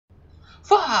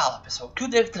Fala pessoal,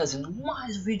 KILLDEATH trazendo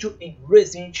mais um vídeo em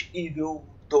Resident Evil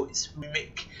 2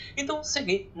 Remake. Então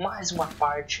segue mais uma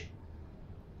parte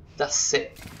da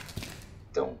série.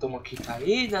 Então estamos aqui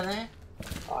caída, né?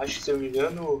 Acho que se eu não me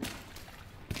engano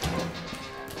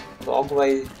logo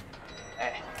vai...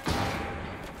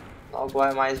 logo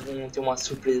vai mais ter uma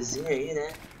surpresinha aí,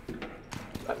 né?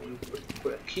 Caminho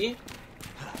por aqui.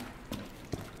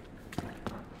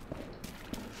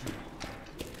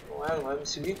 Não vai me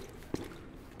seguir.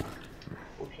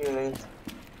 Um pouquinho lento.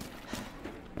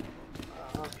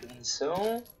 Que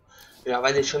munição. Já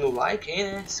vai deixando o like aí,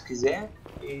 né? Se quiser.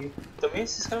 E também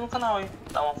se inscreve no canal aí.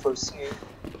 Dá uma forcinha aí.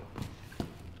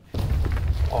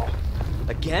 Ó.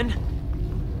 Again?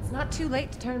 It's not too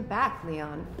late to turn back,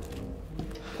 Leon.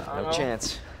 No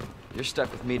chance. You're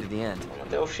stuck with me to the end. Vamos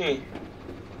até o fim.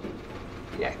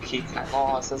 E aqui, cara.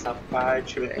 Nossa, essa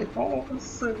parte, velho.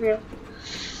 Nossa, velho.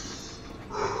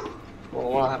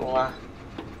 Vamos lá, vamos lá.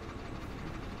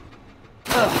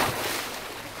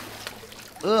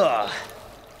 Ugh.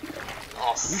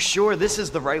 Nossa. You sure this is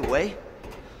the right way?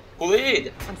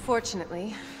 Pulei.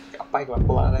 Unfortunately. Capaz que vai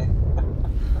pular, né?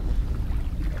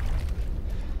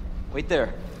 Wait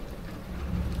there.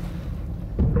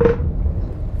 Olha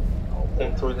o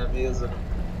controle da mesa.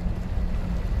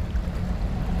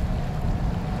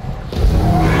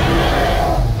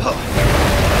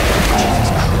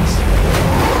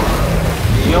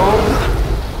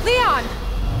 Leon!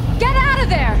 Get out of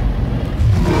there!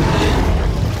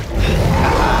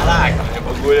 Caraca, o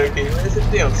bagulho aqui vai ser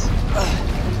tenso.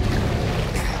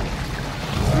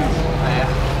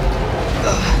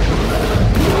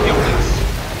 Meu Deus.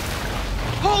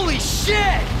 Holy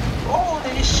shit!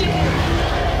 Holy shit!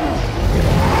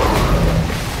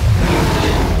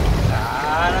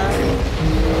 Cara.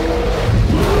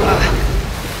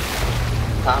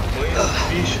 Tamanho do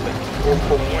bicho, velho.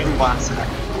 Ficou muito massa, cara.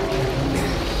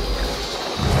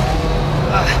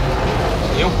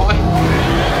 Eu corre.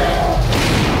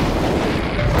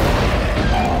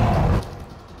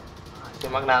 Tem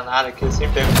uma granada aqui, eu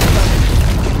sempre pego.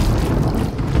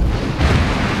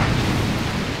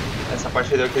 Essa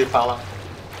parte deu que ele fala.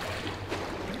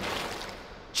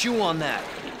 Chew on that,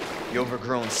 you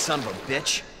overgrown son of a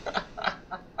bitch.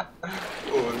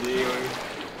 Ô, Leon, hein?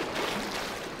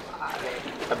 Ah, velho,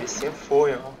 a cabecinha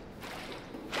foi, ó.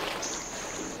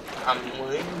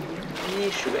 Tamanho do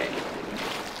bicho, velho.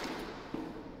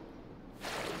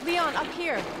 Leon, up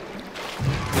here.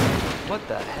 What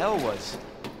the hell was...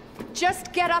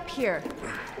 Just get up here.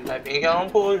 Ainda bem que ela não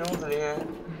pulou junto ali, né?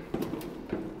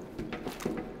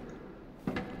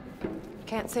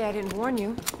 Can't say I didn't warn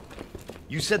you.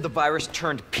 You said the virus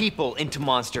turned people into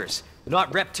monsters,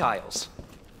 not reptiles.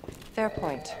 Fair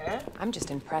point. I'm just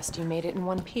impressed you made it in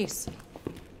one piece.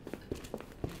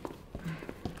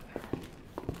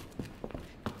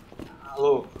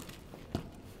 Alô?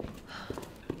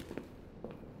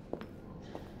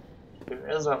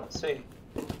 Beleza, não sei.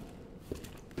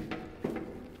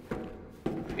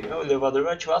 O elevador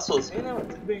vai ativar sozinho, né? Mas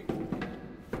tudo bem.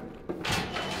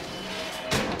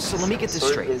 So let me get this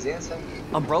straight.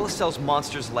 Umbrella sells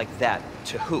monsters like that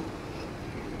to who?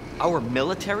 Our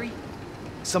military?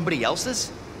 Somebody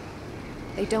else's?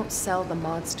 They don't sell the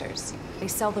monsters. They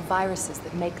sell the viruses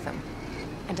that make them.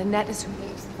 And Annette is who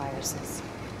makes the viruses.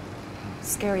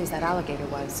 Scary as that alligator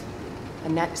was,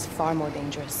 Annette is far more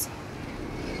dangerous.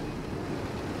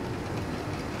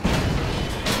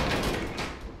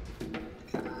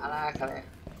 Caraca, né?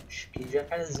 Acho que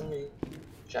jacarezinho aí.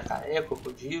 Jacaré,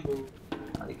 crocodilo,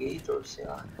 alligator, sei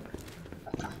lá.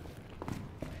 Pra cá.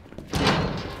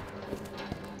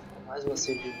 Mais uma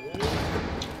cervejinha.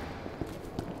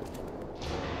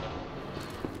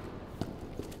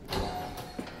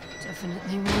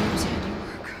 Definitely William's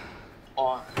handiwork.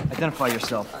 Ó, Identify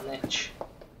yourself. Annette.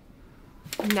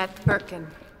 Annette Birkin.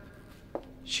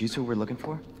 She's who we're looking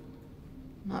for?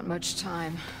 Not much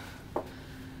time.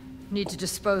 Need to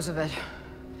dispose of it.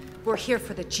 We're here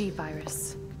for the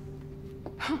G-virus.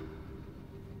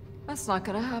 That's not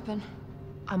gonna happen.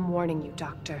 I'm warning you,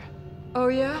 Doctor. Oh,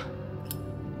 yeah?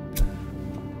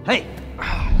 Hey!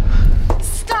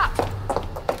 Stop!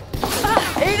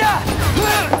 Ada!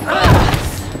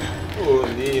 Ô,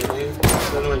 Leon, hein?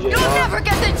 Dando uma geral. You'll never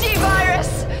get the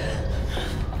G-virus!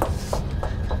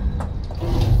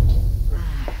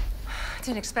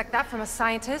 Didn't expect that from a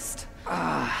scientist.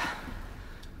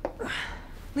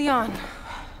 Leon.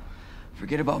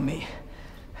 Forget about me.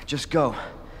 Just go.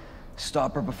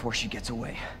 Stop her before she gets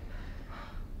away.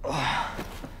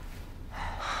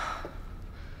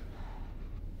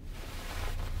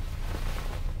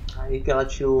 Aí que ela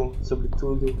tirou,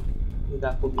 sobretudo, e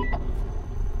dá poder.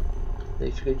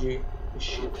 Daí fica de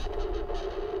Vestido.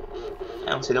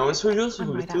 Não sei de onde surgiu isso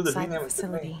tudo ali, né? Mas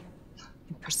tudo bem.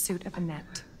 In pursuit of a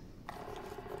net.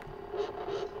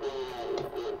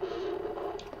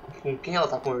 Com quem ela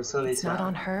tá conversando aí? It's not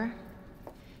on her.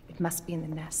 It must be in the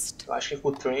nest. Eu acho que é com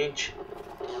o Trent.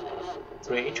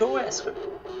 Trent ou Wesker?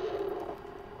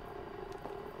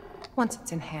 Once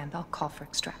it's in hand, I'll call for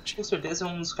extraction. Com certeza é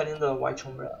um dos carinhos da White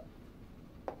Umbrella.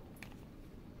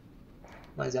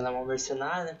 Mas ela é uma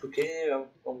mercenária, né? Porque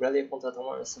a Umbrella ia contratar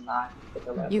uma mercenária pra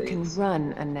trabalhar pra You can eles.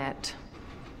 run a net,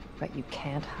 but you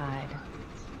can't hide.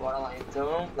 Bora lá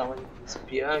então, dá uma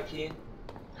espiar aqui.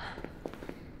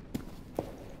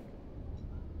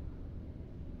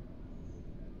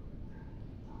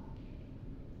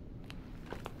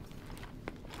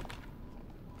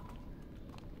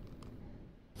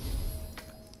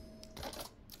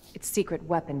 It's secret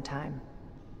weapon time.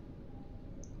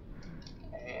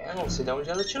 É, não sei de onde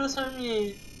ela tirou essa arminha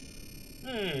aí.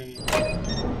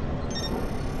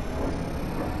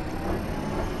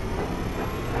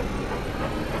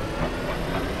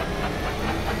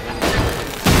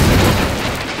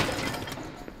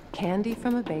 Candy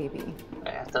from a baby.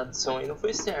 É, a tradução aí não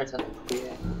foi certa, né?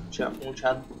 Porque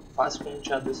é fácil como um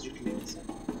tirar doce de criança.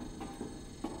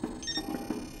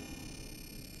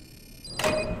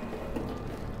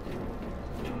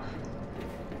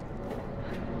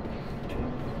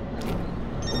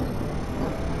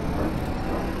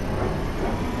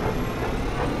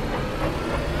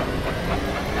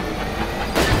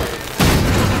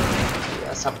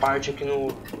 Essa parte aqui no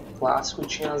clássico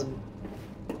tinha as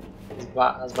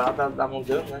baratas da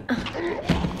mudando, né?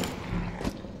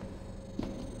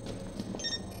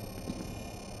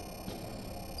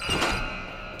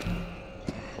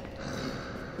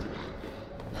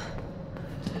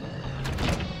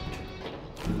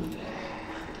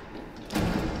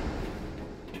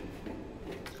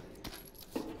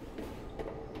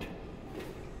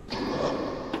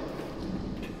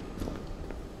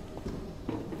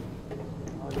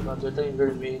 O elevador tá em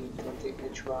vermelho, então tem que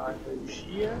ativar a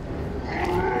energia.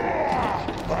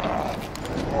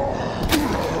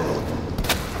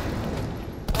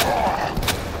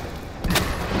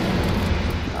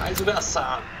 Ai,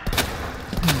 desgraçado.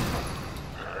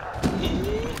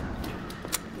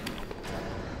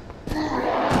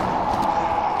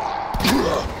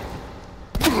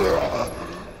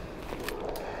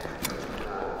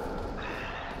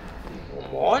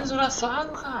 Mó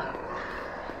desgraçado, cara.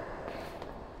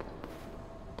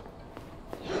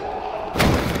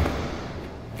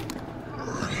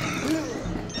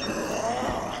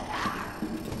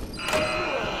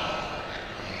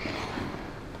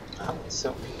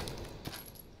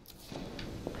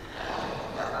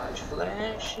 De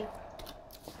flash.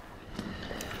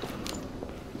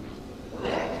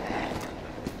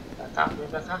 Pra cá, vem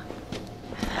pra cá.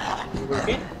 Vem por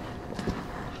aqui.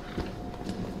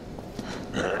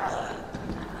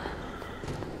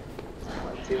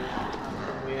 Vai ter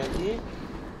um meio ali.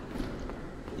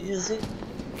 Easy.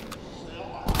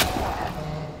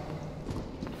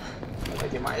 Vai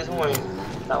ter mais um aí.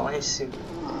 Tá lá em cima.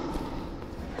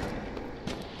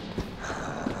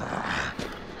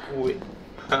 Ui.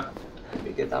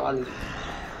 Porque tava ali.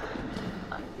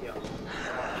 Aqui, ó.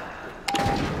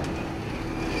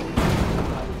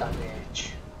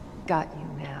 Exatamente. Got you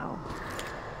now.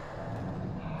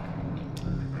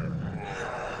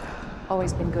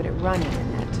 Always been good at running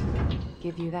in it.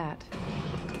 Give you that.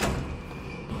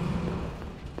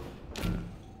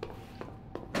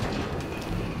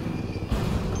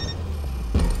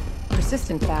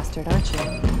 Persistent bastard, aren't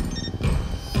you?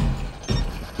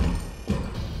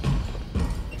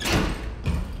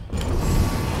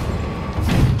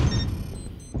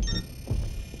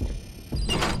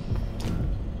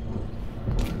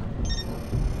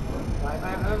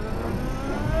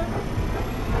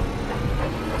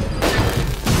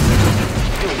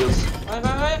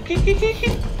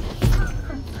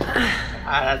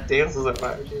 Ah, tenso essa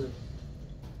parte.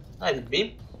 Ah, ele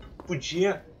bem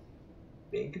podia.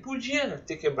 Bem que podia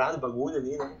ter quebrado o bagulho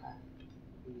ali, né?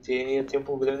 Não ter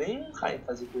problema nenhum, cara, em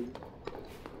fazer coisa.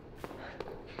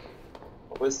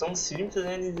 Uma coisa tão simples,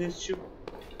 né? Ele desistiu.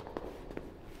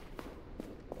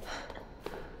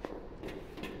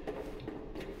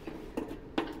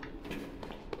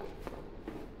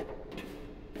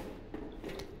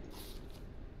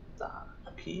 Tá,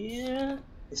 aqui.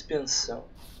 Expansão.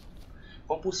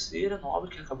 Com a pulseira nova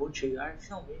que acabou de chegar,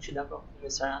 finalmente dá para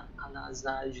começar a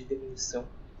analisar a área de demolição.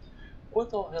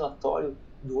 Quanto ao relatório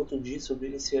do outro dia sobre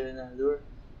o incinerador,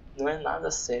 não é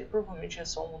nada sério, provavelmente é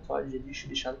só um montório de lixo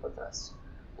deixado para trás.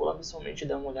 Vou lá pessoalmente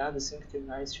dar uma olhada assim que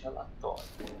terminar este relatório.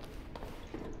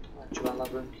 Vou ativar a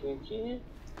alavanquinha aqui.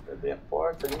 Abrir a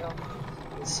porta ali, ó.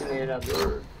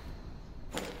 Incinerador.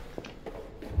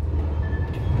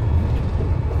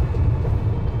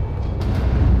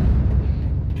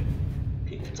 O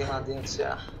que tem lá dentro,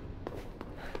 será?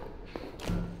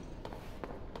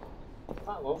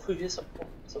 Ah, vamos fugir essa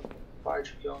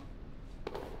parte aqui, ó.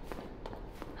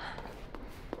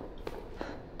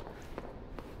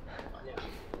 Olha,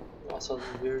 nossa luz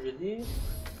verde ali.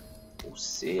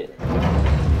 Pulseira.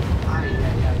 Ai,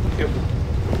 ai, ai, ferrou.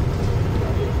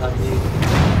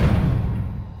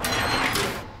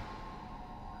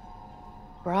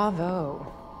 Bravo.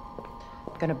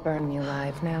 Gonna burn me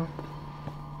alive now.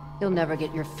 You'll never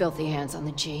get your filthy hands on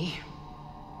the G.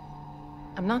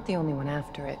 I'm not the only one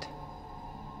after it.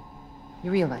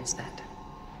 You realize that?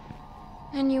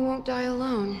 And you won't die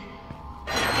alone.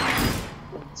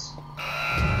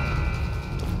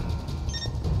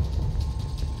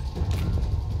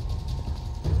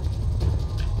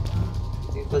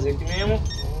 Tem que fazer aqui mesmo.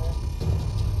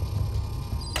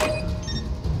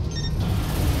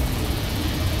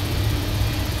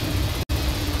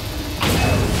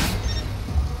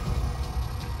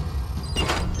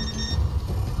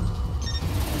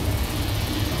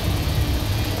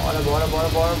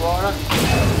 Bora.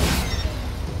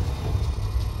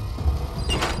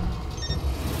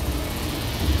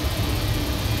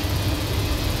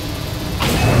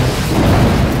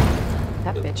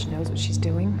 That bitch knows what she's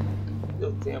doing.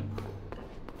 Deu tempo.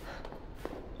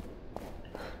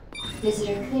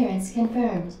 Visitor clearance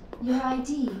confirmed. Your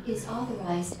ID is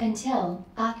authorized until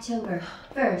October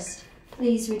 1st.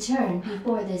 Please return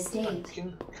before this date.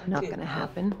 Not gonna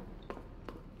happen.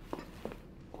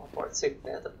 Porta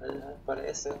secreta,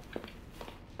 parece, né?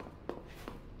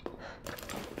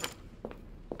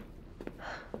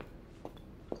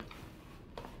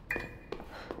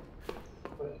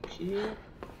 Por aqui.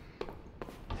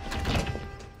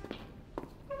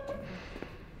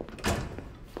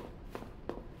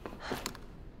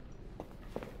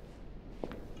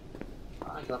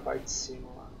 Ah, aquela parte de cima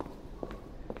lá.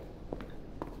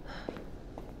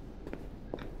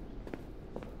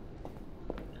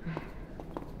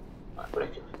 Por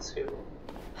aqui, escreveu.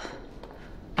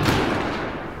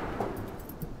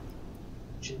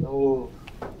 De novo.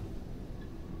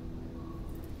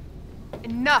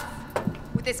 Enough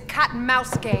with this cat and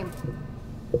mouse game.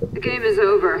 The game is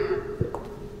over.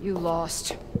 You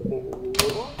lost.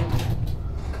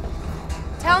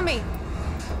 Tell me,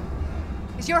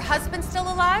 is your husband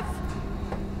still alive?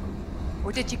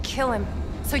 Or did you kill him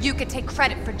so you could take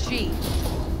credit for G?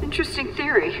 Interesting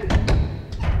theory.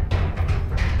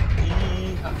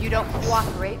 If you don't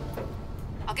cooperate,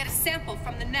 I'll get a sample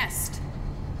from the nest.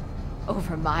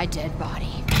 Over my dead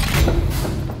body.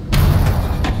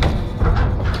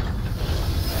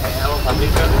 Ela tá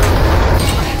brincando.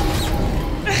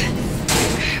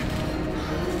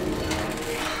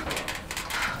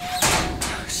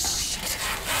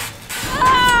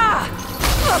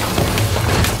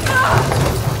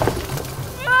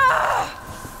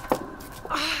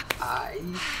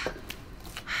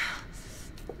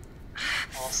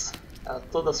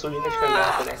 Toda sulinha de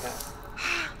cagata, né, cara?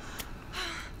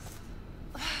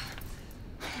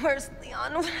 Where's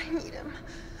Leon when I need him?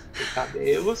 O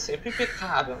cabelo sempre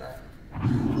impecável, né?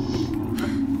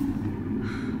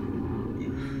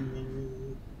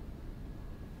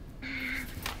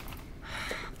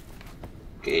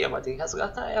 Ok, mas tem que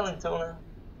resgatar ela então, né?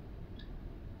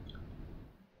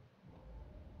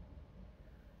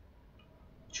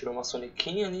 Tirou uma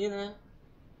sonequinha ali, né?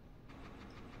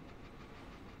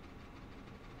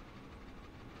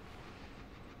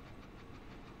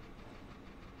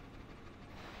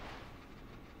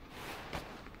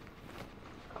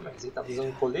 Mas ele tá usando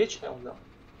um colete, né, ou não?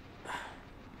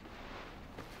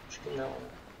 Acho que não,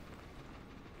 né?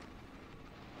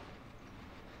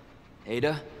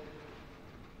 Ada?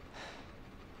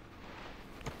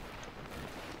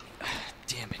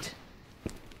 Damn it.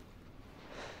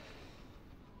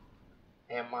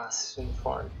 É massa esse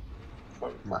uniforme.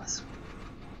 Uniforme clássico.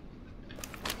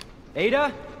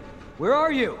 Ada? Where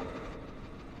are you?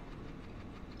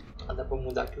 Ah, dá pra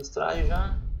mudar aqui os trajes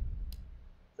já.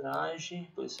 Traje,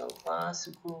 policial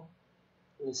clássico,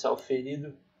 policial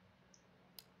ferido,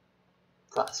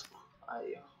 clássico.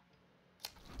 Aí, ó.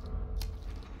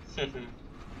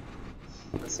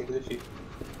 Assim que ele fica.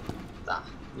 Tá,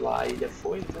 lá a ilha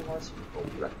foi, então nós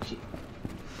vamos por aqui.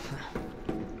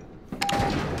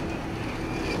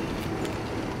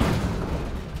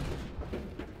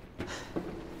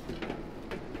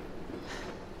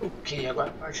 Ok, agora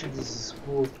a parte do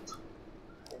esgoto.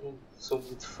 Eu não sou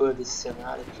muito fã desse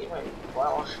cenário aqui, mas bora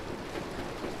lá.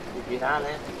 Vou virar,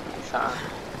 né? Puxar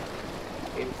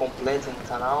game completa no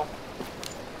canal.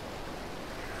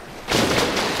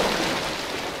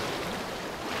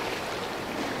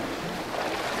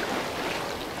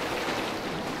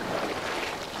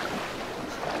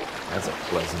 That's a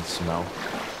pleasant smell.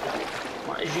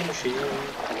 Imagina o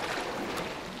cheirinho.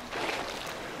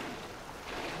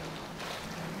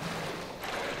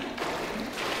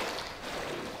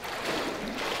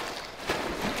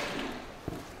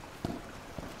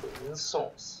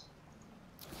 Sons.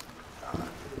 Tá,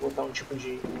 vou botar um tipo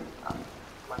de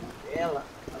amarela,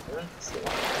 branca, sei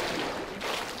lá.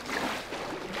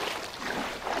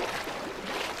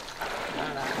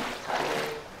 Caraca.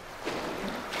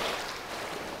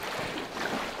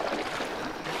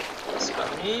 Esse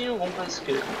caminho, vamos para a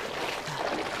esquerda.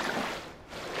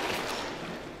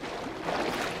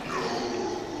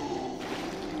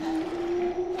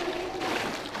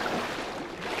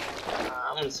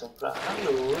 Munição pra 12.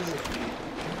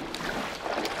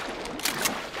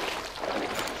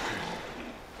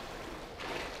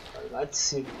 Vai lá de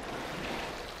cima.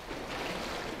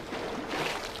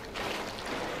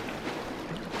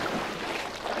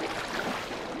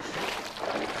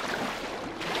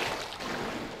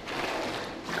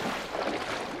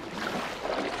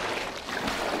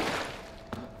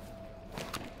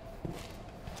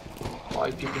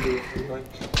 Olha o pico dele.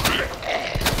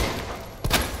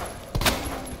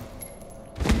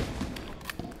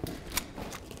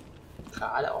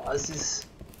 Cara, ó, esses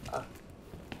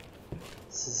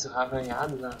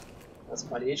arranhados nas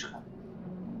paredes, cara.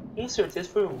 Com certeza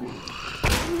foi o vídeo.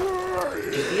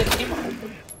 Ele aqui, mano.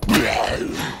 Já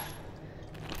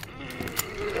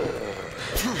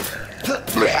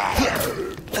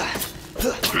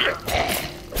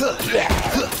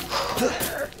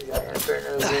é a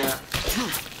pernazinha.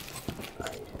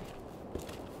 Aí.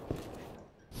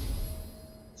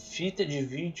 Fita de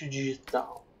vídeo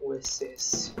digital,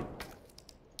 USS.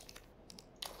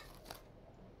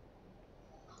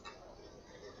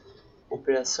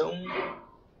 Operação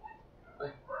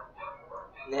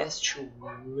Nest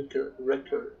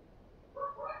Record.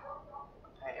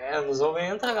 É, nos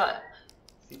 90, galera.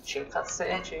 Fitinha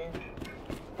cassete, hein?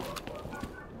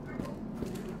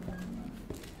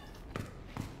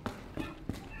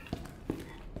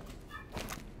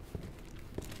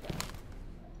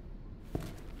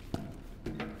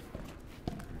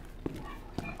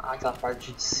 Aquela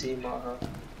parte de cima.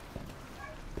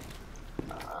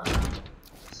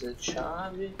 De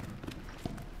chave.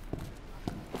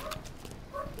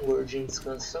 O gordinho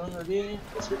descansando ali.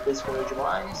 Com certeza comeu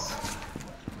demais.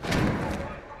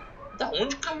 Da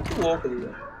onde caiu que louco ali,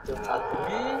 velho? Tem um cara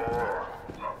também.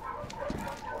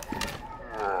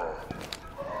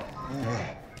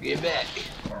 Get back.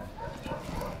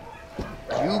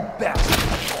 You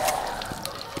bastard.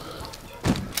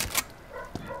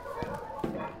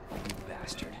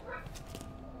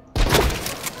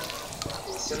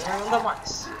 Você não anda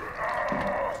mais.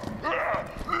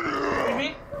 Pode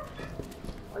vir.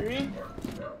 Pode vir.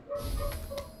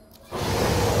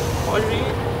 Pode vir.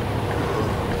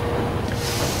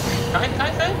 Cai.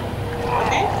 Pode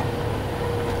vir.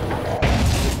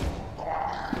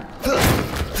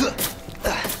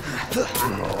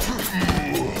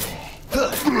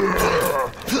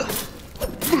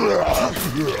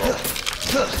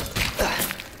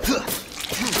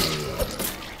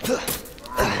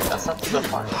 Caçar tudo a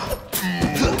parte.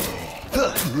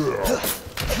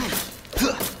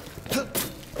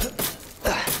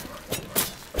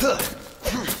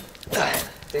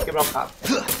 Tem que quebrar o cabo.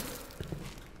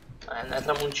 Não é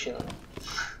Tramontina.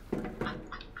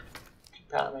 Que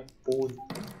cara mais podre.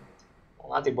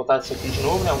 Vamos lá, tem que botar isso aqui de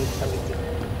novo, né? Um caminho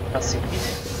pra seguir,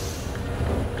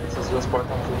 né? Essas duas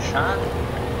portas estão fechadas.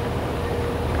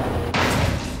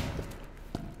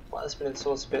 Quase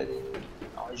prensou as pedras.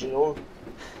 Ó, de novo.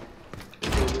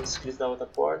 Tem escrito da outra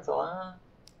porta lá.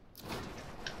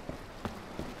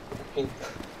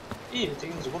 Ih, eu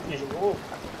tenho esgoto de novo,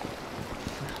 cara.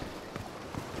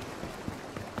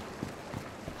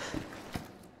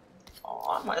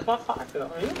 Ó, mais uma faca,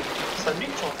 aí. Sabia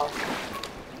que tinha uma faca.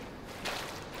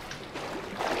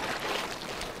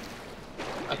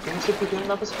 Aqui não sei porque não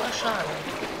dá pra se baixar, né?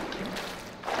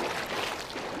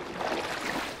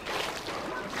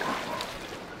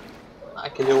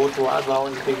 Aquele outro lado lá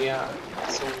onde eu peguei a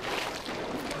ação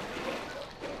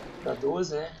da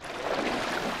 12, né?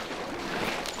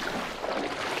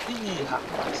 Ih,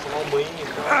 rapaz, tomar um banho,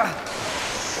 cara.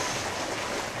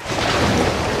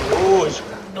 Nojo,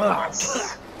 cara.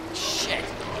 Nossa.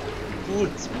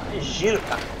 Putz, imagina,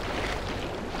 cara.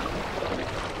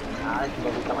 Cara, que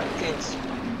bagulho tá mais tenso.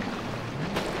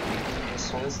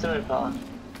 Som estranho pra lá.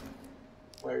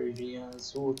 Uma ervinha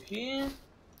azul aqui.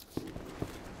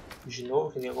 De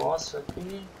novo, que negócio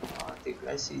aqui. Ah, tem que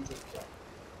pegar esse item aqui, ó.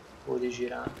 Poder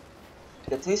girar.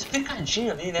 Já tem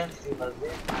explicadinho ali, né? Que tem que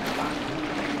fazer.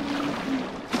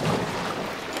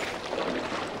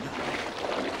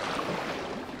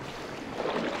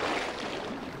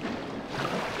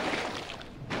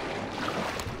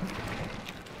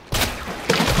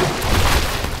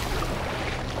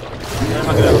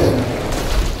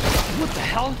 What the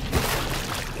hell?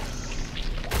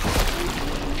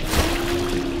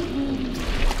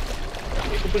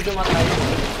 Eu podia matar ele.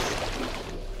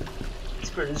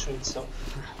 Desperdício de munição.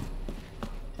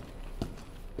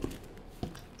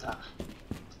 Tá.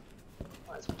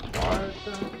 Mais uma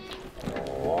porta.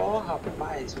 Oh,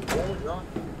 rapaz, bom, não?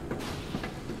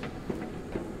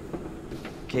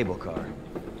 Cable car.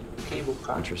 Cable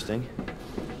car. Interesting.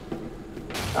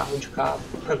 Carro de cabo.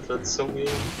 Tradução meio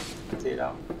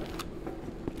literal.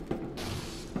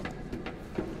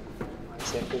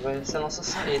 Mas aqui vai ser a nossa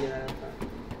saída, né?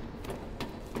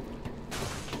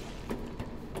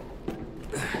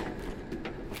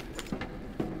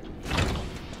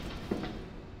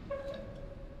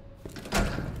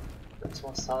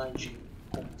 Uma sala de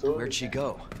controle. Where'd she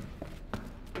go?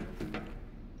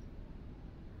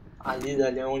 Ali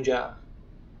é onde a...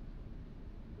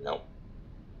 Não.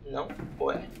 Não?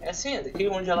 Ué, é assim, é daqui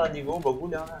onde ela ligou o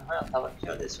bagulho, ela tava aqui,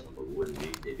 ó, descendo o bagulho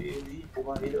ali, ali,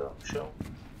 empurrar a vida no chão.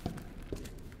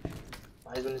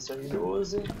 Mais munição de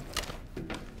 12.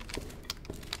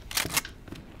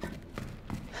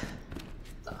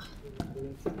 Tá,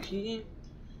 aqui.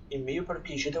 E-mail para o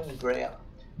QG da Umbrella.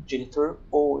 Diretor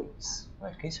Owens.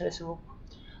 Ué, quem será esse louco?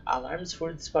 Alarmes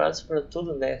foram disparados para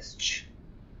todo o Nest.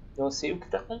 Não sei o que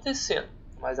está acontecendo,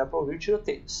 mas dá para ouvir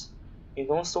tiroteios. E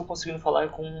não estou conseguindo falar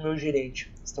com o meu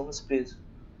gerente. Estamos presos.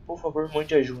 Por favor,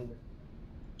 mande ajuda.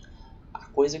 A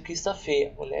coisa aqui está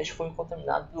feia. O Nest foi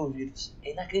contaminado pelo vírus.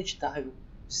 É inacreditável.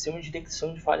 O sistema de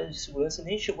detecção de falhas de segurança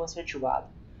nem chegou a ser ativado.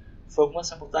 Foi alguma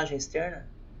sabotagem externa?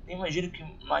 Nem imagino que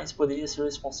mais poderia ser o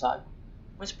responsável.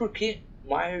 Mas por que?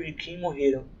 Meyer e Kim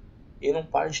morreram. Eu não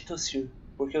paro de tossir.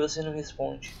 Por que você não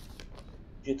responde?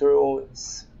 Editor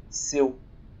Owens.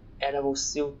 Era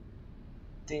você o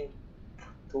tempo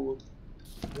todo.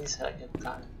 Quem será que é o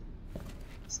cara?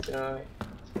 Estranho.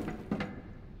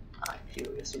 Aqui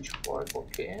eu ia ser de cor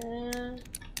qualquer.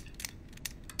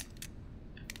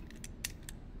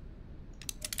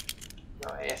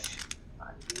 Não, é F.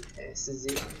 Ali é SZ.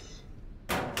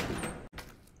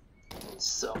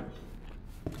 Função.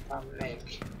 Tá,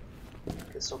 Mac.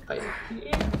 Eu só cair aqui.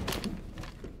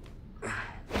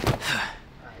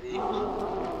 Aí.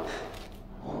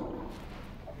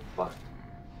 Opa.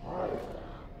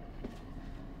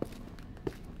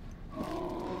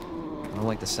 I don't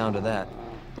like the sound of that.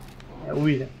 É o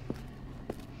William.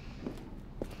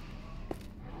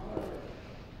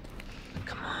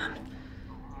 Come on.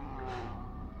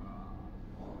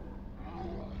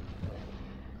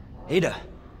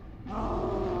 Ada.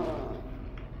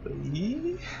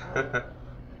 Ih.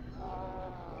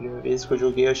 Primeira vez que eu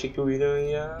joguei, eu achei que o William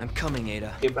ia I'm coming,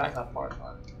 Ada. quebrar aquela porta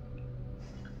lá.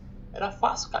 Era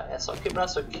fácil, cara. É só quebrar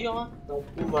isso aqui, ó. Dar um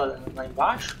pulo lá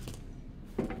embaixo.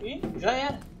 E já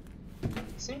era.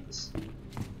 Simples.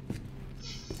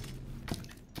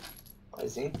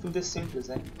 Mas nem tudo é simples,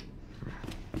 né?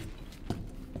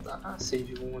 Tá,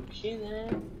 save 1 aqui, né?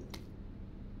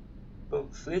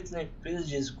 Panfleto na empresa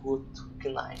de esgoto,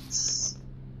 Knights.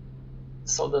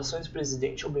 Saudações,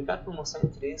 presidente. Obrigado por mostrar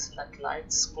interesse na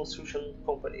Knights Construction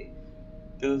Company.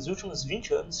 Pelos últimos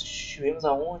 20 anos, tivemos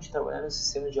a honra de trabalhar no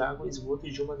sistema de água e esgoto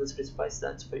de uma das principais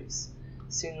cidades do país,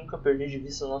 sem nunca perder de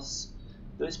vista nossos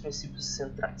dois princípios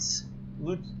centrais: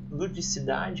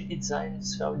 ludicidade e design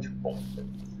industrial de ponta.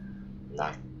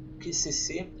 Na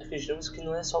QCC, acreditamos que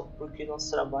não é só porque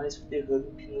nosso trabalho é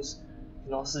subterrâneo que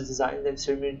nossos designs devem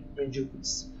ser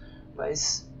medíocres,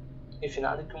 mas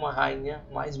refinado que uma rainha,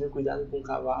 mais bem cuidada que um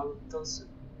cavalo, tão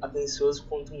atencioso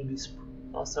quanto um bispo.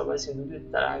 Nosso trabalho sem dúvida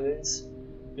trará grandes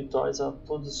vitórias a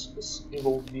todos os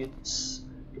envolvidos.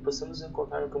 Que possamos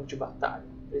encontrar no campo de batalha.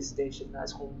 Presidente da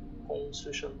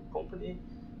Construction Company,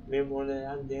 membro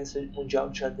honorário da Aliança Mundial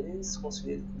de Xadrez,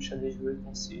 conselheiro do Xadrez de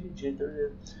Reconcile,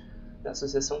 diretor da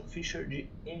Associação Fischer de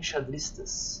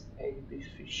Enxadristas, RP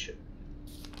Fischer.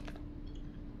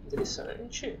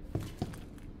 Interessante.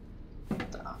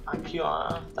 Tá, aqui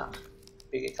ó, tá.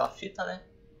 Peguei aquela fita, né?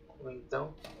 Ou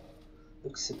então, do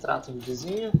que se trata o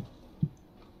vizinho.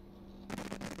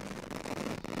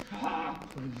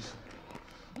 Please.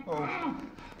 Oh,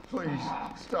 please,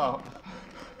 stop.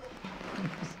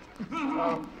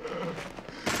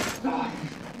 Stop.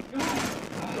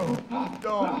 No,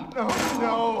 no, no,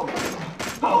 no.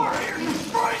 Power here, you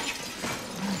strike!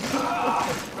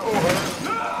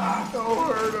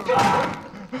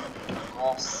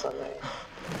 Nossa, velho.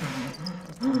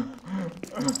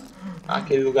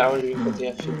 Aquele lugar onde eu encontrei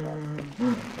a fita.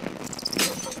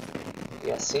 E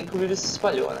é assim que o vírus se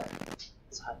espalhou, né?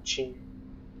 Os ratinhos.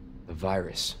 The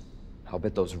virus. I'll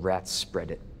bet those rats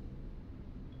spread it.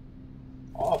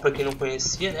 Ó, pra quem não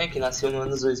conhecia, né? Que nasceu no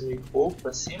anos 2000 e pouco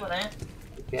pra cima, né?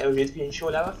 Porque era o jeito que a gente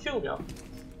olhava filme, ó.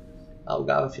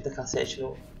 Alugava fita cassete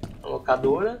na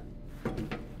locadora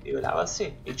e olhava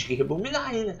assim. E tinha que rebobinar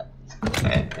ainda, cara.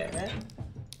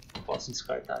 Posso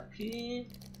descartar aqui.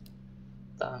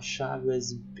 Tá, a chave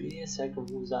USB. Será que eu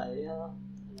vou usar ela?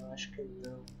 Eu acho que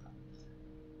não, cara.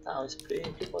 Tá, o spray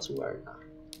aqui eu posso guardar.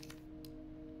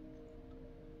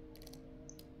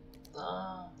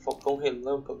 Tá, focão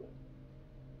relâmpago.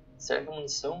 Será que é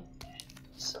munição?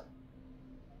 Munição.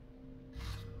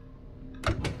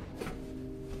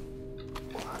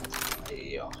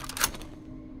 Aí, ó.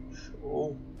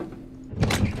 Show.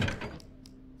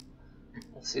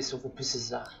 Não sei se eu vou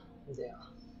precisar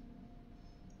dela.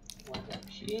 Guarda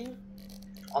aqui.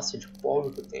 Nossa, de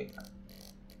pobre que eu tenho, cara.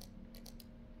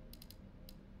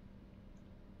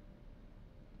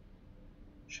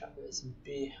 Chave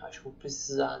USB. Acho que vou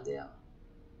precisar dela.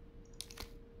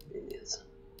 Beleza.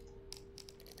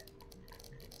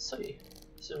 Isso aí.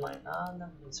 Não preciso mais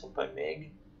nada. Munição para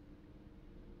Meg.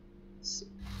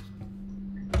 Sim.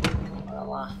 Bora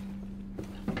lá.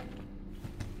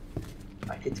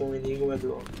 Aqui tem um enigma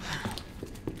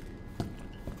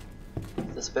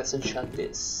das peças de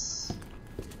xadrez.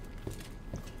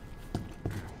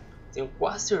 Tenho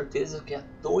quase certeza que a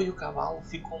torre e o cavalo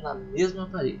ficam na mesma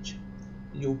parede.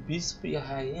 E o bispo e a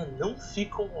rainha não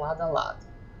ficam lado a lado.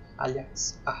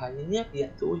 Aliás, a rainha e a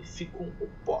torre ficam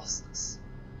opostas.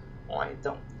 Vamos lá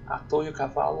então. A torre e o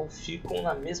cavalo ficam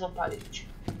na mesma parede.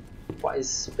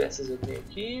 Quais peças eu tenho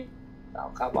aqui? Tá,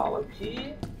 o cavalo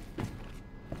aqui.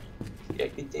 E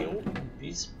aqui tem o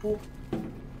bispo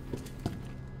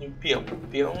e o peão. O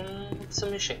peão não precisa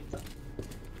mexer, então.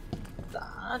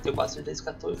 Tá, tenho quase certeza que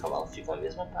a torre e o cavalo ficam na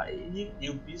mesma parede. E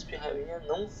o bispo e a rainha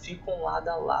não ficam lado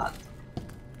a lado.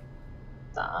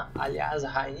 Tá, aliás, a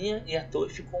rainha e a torre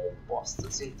ficam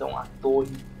opostas. Então a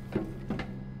torre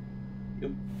e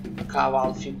o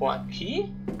cavalo ficam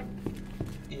aqui.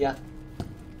 E a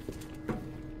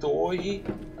torre...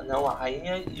 Não, a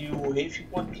rainha e o rei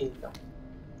ficam aqui, então.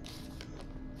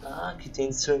 Tá, que tem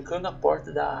destrancando a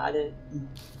porta da área.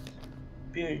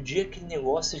 Perdi aquele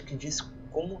negócio que diz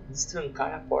como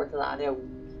destrancar a porta na área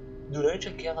 1. Durante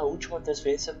aquela última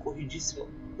transferência corridíssima,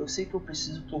 eu sei que eu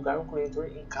preciso plugar um conector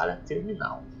em cada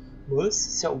terminal. Mas,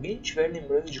 se alguém estiver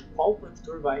lembrando de qual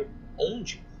conector vai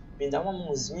onde, me dá uma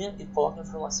mãozinha e coloca a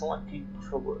informação aqui, por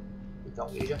favor. Então,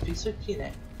 eu já fiz isso aqui,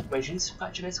 né? Imagine se o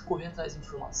cara tivesse correndo atrás da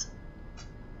informação.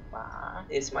 Ah,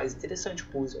 esse mais interessante,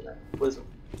 puzzle, né? Puzzle.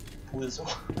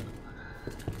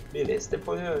 Beleza,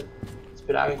 depois eu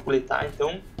esperar eu coletar,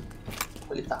 então.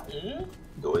 Coletar 1,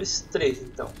 2, 3,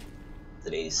 então.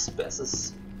 3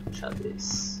 peças de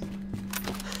xadrez.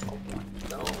 Vamos lá,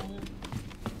 então.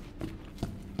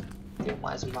 Tem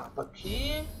mais um mapa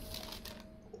aqui.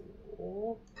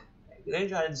 É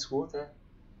grande área de esgoto, né?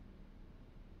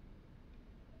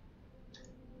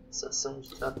 Estação de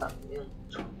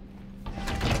tratamento.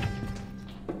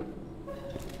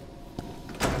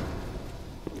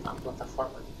 A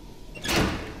plataforma ali.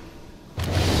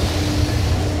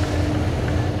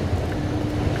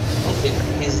 Ok,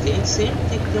 Resident sempre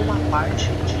tem que ter uma parte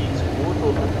de esgoto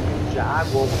ou tratamento de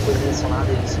água ou alguma coisa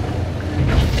relacionada a isso.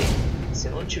 Não tem. Se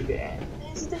não tiver, não é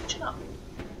Resident não.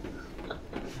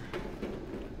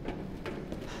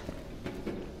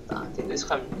 Tá, tem 2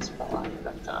 caminhos pra lá e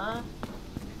pra cá.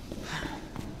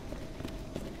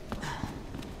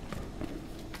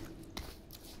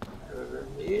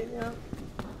 Vermelha.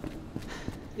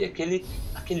 E aquele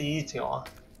item, ó,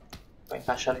 pra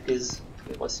encaixar naqueles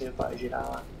negocinho para girar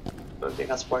lá, pra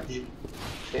pegar as portas de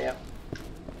ferro.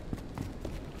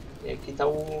 E aqui tá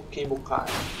o cable car,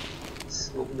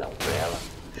 esse logo da Umbrella,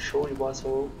 show de bola,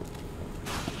 seu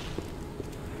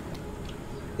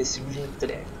recibo de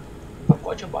entrega. O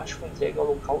pacote abaixo foi entregue ao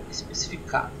local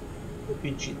especificado no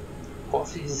pedido.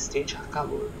 Cofre resistente a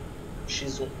calor,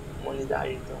 X1, uma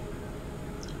unidade então.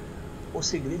 O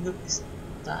segredo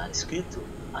está escrito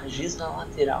a giz na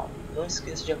lateral. Não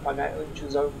esqueça de apagar antes de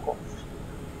usar o cofre.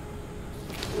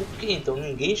 Ok, então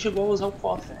ninguém chegou a usar o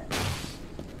cofre, né?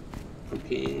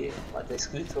 Porque vai estar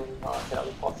escrito na lateral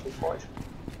do cofre o código.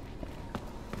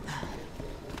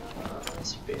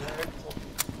 Esperto.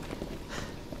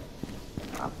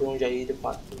 Ah, por onde a ilha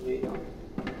veio, ó.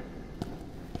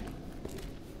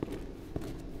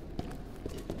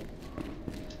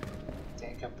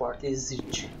 Tem aqui a porta,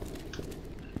 existe.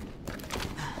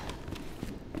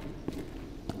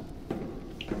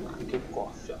 Aqui o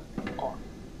cofre, ó.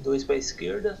 2 para a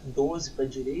esquerda, 12 para a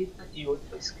direita e 8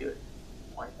 para a esquerda.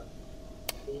 Ó, então.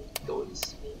 1,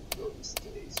 2,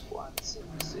 3, 4, 5,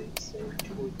 6, 7,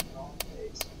 8, 9,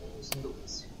 10, 11,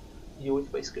 12. E 8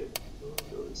 para a esquerda.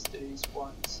 1, 2, 3,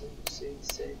 4, 5, 6,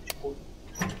 7, 8.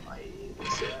 Aí,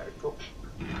 deu certo.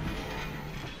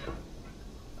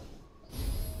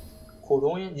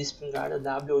 Coronha de espingarda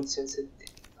W870.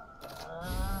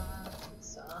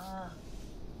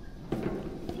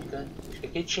 Fica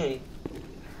quietinho aí.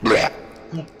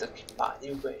 Puta que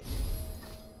pariu, velho.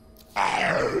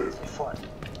 Sai fora.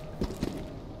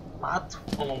 Mato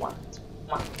ou não mato?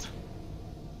 Mato.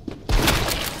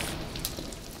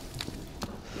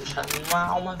 Deixar uma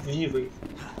alma viva aí.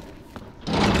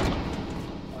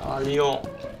 Olha lá, Leon.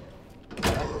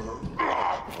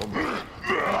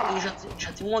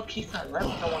 Já tem um aqui, cara. Não é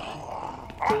porque é um aqui.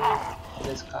 Tem um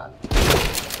da escada.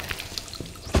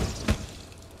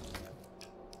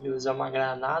 Vou usar uma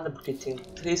granada porque tem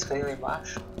 3 caindo lá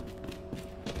embaixo.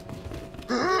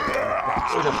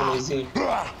 Ô, japonesinho.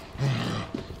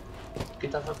 Que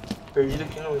tava perdido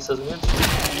aqui nos Estados Unidos.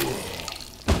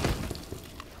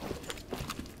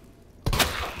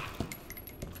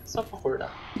 Só pra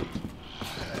acordar.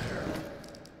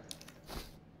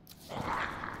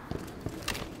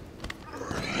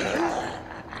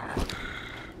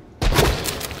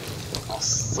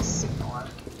 Nossa senhora.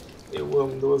 Eu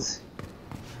amo 12.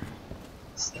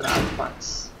 Estrago,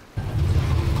 paz.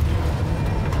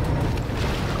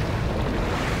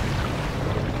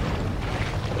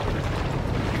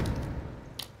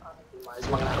 Mais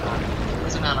uma granada.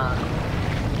 Mais uma granada.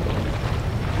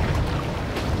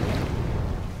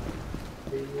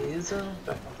 Beleza.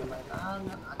 Pra cá não tem mais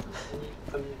nada. Ah, tem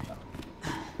um caminho aqui, ó.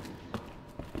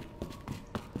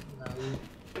 Aí.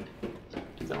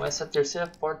 Então essa é a terceira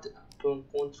porta que eu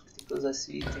encontro que tem que usar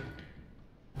esse item.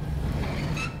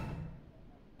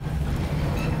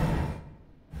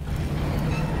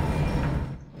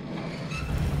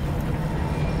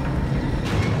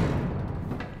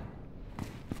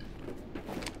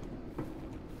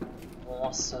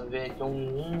 Nossa, velho, é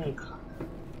um cara.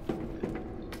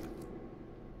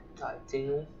 Tá, tem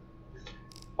um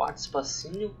quarto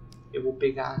espacinho. Eu vou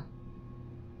pegar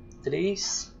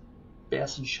 3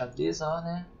 peças de xadrez lá,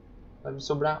 né? Vai me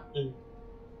sobrar 1.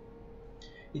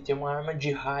 E tem uma arma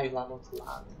de raio lá no outro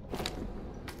lado.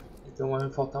 Então vai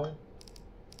me faltar um.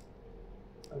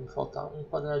 Vai me faltar um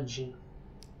quadradinho.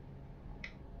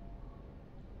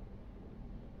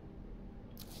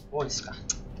 Vou arriscar.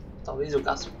 Talvez eu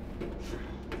gaste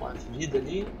uma vida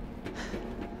ali.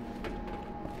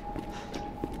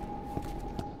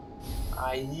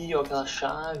 Aí, ó, aquela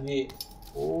chave.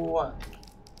 Boa.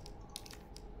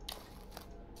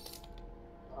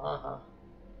 Aham.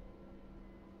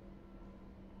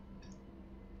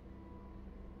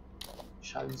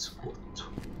 Chave de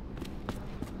esgoto.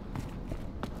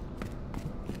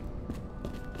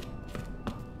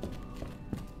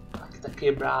 Aqui tá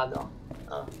quebrado, ó.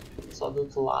 Ah, só do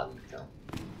outro lado, então.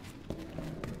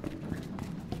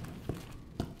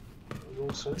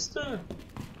 Um som estranho.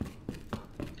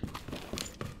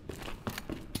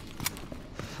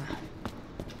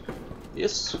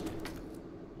 Isso?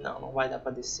 Não, não vai dar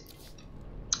pra descer.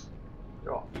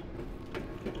 Droga.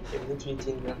 Tem muito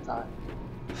item no inventário.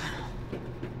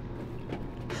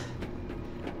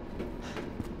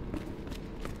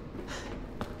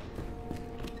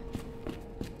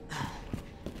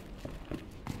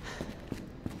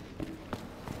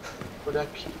 Por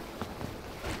aqui.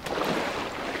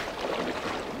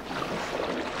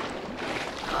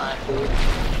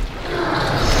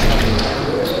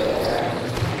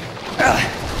 Ah,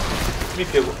 me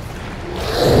pegou.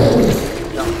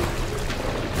 Não.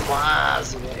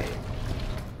 Quase, velho.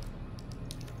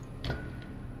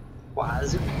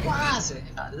 Quase, quase.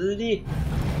 Ali.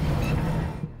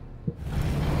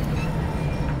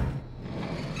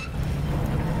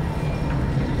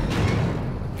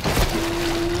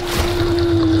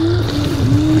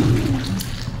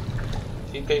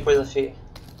 Fica aí, coisa feia.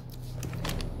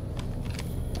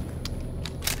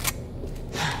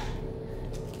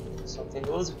 Só tem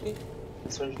 12 aqui.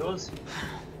 São de 12.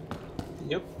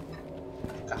 Entendeu?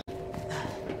 Cá.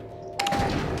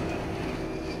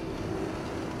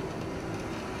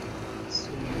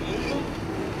 Subindo.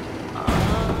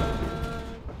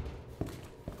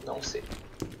 Não sei.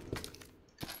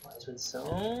 Mais uma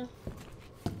edição.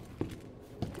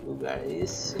 Que lugar é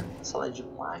esse? Sala de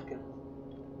máquina.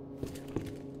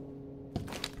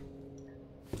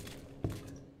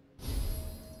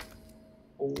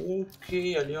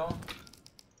 Ok, ali ó.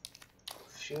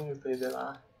 filme pra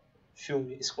revelar.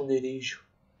 Filme, esconderijo.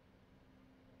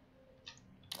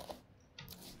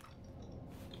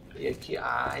 E aqui,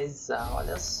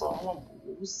 olha só, uma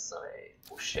bolsa, velho.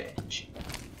 Pochete.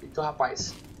 Então,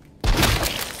 rapaz.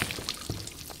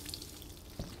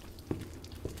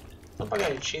 Só pra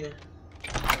garantir, né?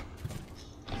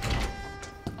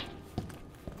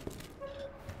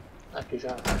 Aqui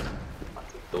já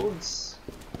matei todos.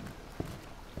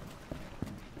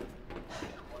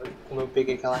 Agora, como eu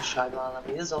peguei aquela chave lá na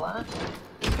mesa lá,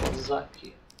 vou usar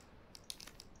aqui.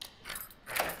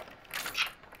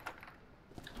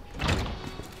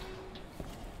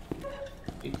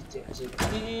 O que temos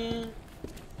aqui?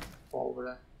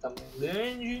 Pólvora tamanho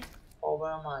grande,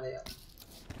 pólvora amarela.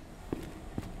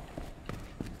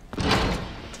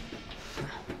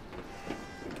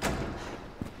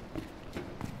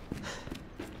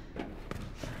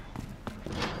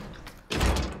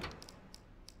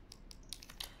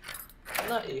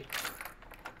 Aí.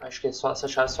 Acho que é só essa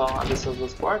chave, só abre essas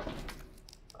duas portas.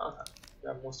 Ah,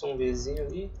 já mostrou um Vzinho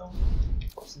ali, então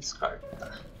posso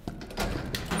descartar.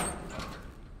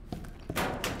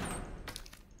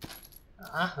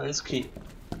 Antes que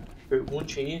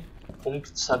pergunte aí como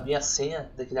que tu sabia a senha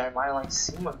daquele armário lá em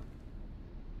cima.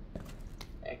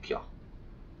 É aqui, ó.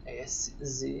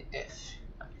 SZF.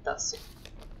 Aqui tá a senha.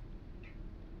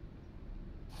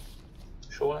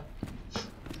 Show, né?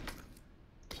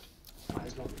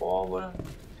 Mais uma pólvora.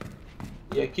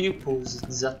 E aqui, pros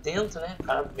desatentos, né? O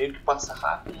cara meio que passa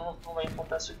rápido, não vai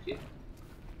encontrar isso aqui.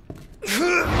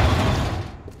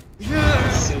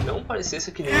 Se não parecesse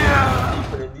aquele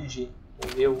ícone ali de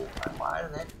mover o armário,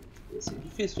 né? Ia ser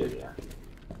difícil de aliar.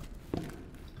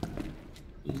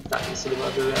 E tá, esse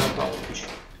elevador leva pra onde?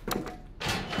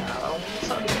 Não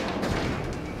sabe.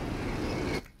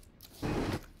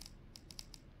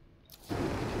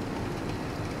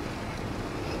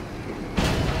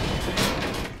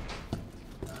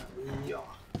 Aí, ó.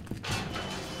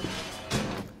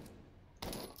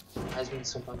 Mais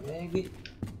munição pra Meg.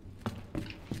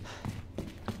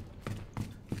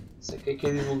 Esse aqui é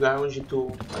aquele lugar onde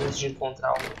tu, antes de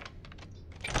encontrar o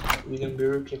William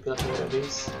Burke pela primeira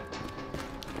vez.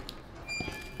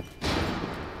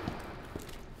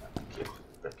 Aqui, ó.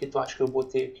 Pra que tu acha que eu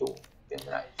botei aqui o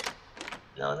pendrive?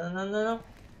 Não.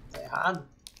 Tá errado.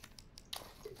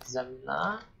 Tem que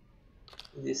examinar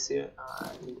e descer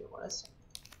ali. Agora sim.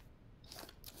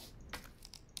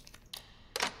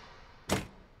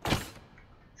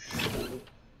 Show.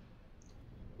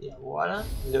 E agora,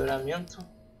 melhoramento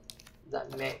da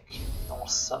Mac.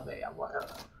 Nossa, velho, agora,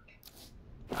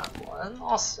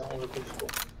 nossa, vamos ver como ficou.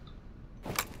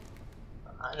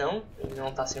 Não, ele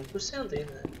não tá 100%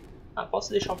 ainda, né?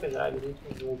 Posso deixar o pendrive ali,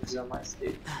 não vou precisar mais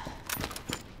dele.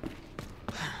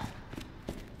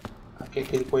 Aqui é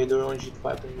aquele corredor onde tu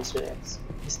vai pro Mr. X,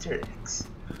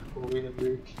 o William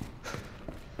Burke.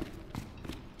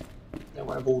 E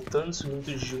agora voltando,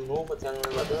 subindo de novo até no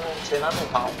elevador, não sei nada no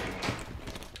hall.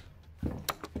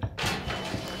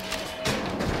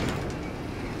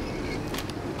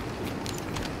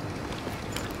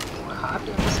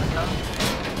 Rápido nessa tela.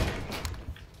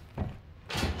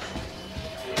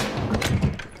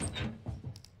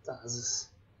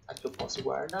 Aqui eu posso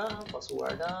guardar.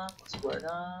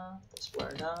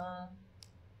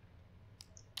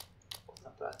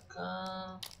 Voltar pra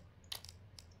cá.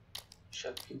 Deixa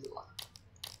aqui do lado.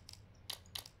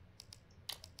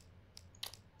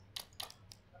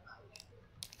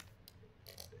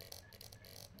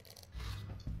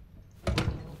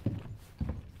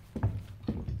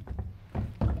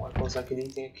 Agora vou usar aquele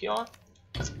item aqui, ó.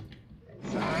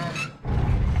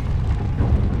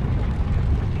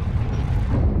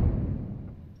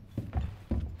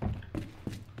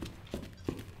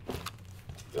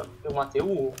 Eu matei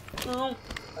o... Não,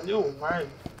 cadê o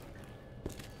Marvin?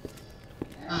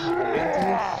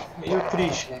 Momento meio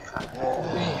triste, né, cara?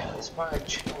 Tudo bem, faz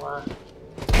parte, vamos lá.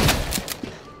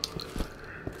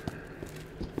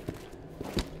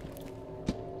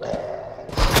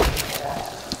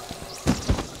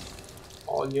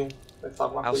 Olha, vai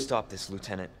falar uma coisa. I'll stop this,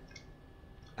 Lieutenant.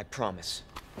 I promise.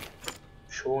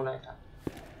 Show, né, cara?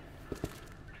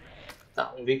 Tá,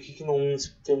 vamos ver o que não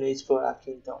terminei de explorar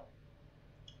aqui, então.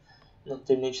 Não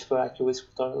terminei de explorar aqui o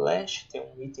escritório leste. Tem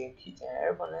um item aqui, tem a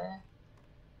erva, né?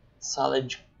 Sala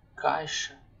de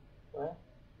caixa, né?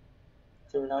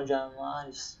 Terminal de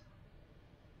armários.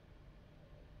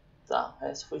 Tá, o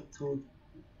resto foi tudo.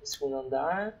 O segundo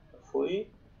andar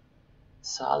foi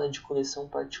sala de coleção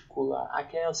particular.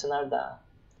 Aqui é o cenário da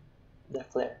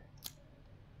Claire.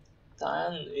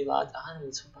 Tá, e lá... não,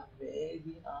 isso foi pra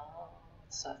Meg.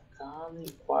 Sacada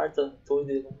e quarta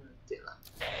torre de lá.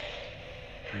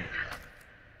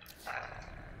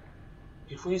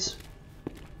 que foi isso?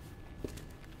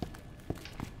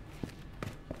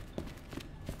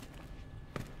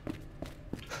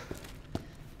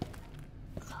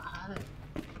 Cara,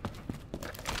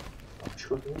 acho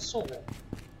que eu tenho um som, velho.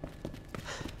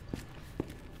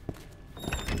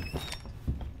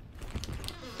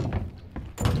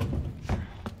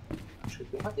 Acho que eu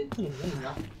tenho uma dentro do mundo,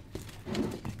 né?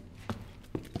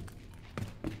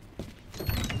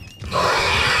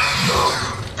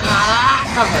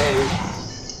 Caraca, velho!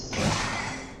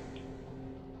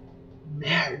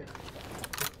 Merda!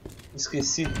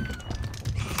 Esqueci.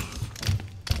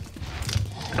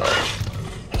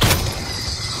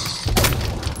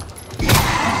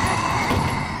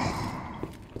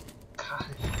 Cara,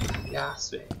 que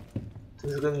palhaço, velho. Tô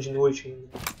jogando de noite ainda.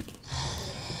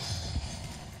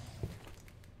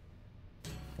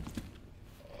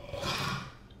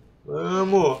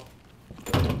 Vamos!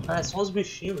 Ah, é só uns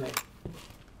bichinhos, velho.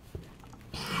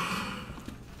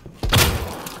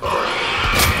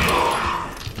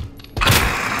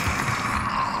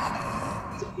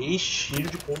 Tiro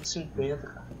de ponto .50,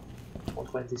 cara. Ponto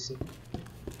 .45.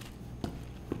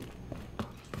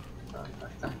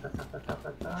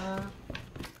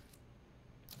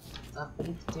 Tá,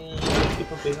 como que tem aqui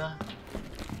pra pegar?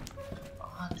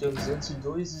 Ah, tem o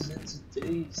 202 e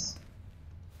 203.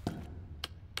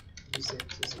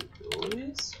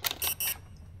 202.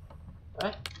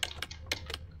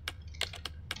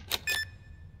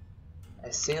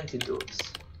 É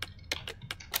 102.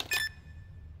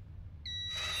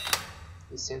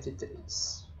 E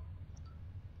 103.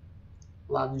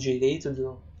 Lado direito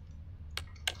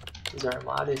dos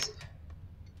armários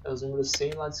é os números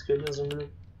 100, lado esquerdo é os números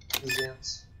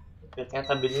 200. Já tem a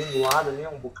tabelinha do lado ali, é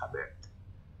um boca aberta.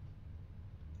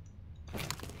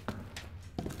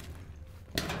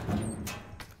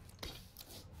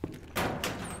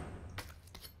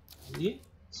 E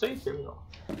isso aí, terminou.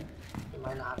 Não tem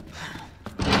mais nada.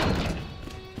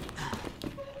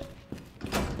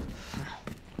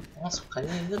 Nossa, o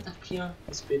carinha ainda tá aqui, ó,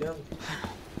 esperando.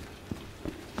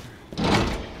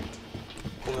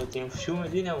 Como eu tenho filme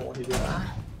ali, né, vamos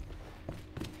revelar.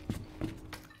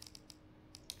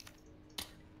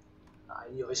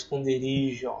 Aí, ó,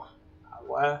 esconderijo, ó.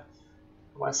 Agora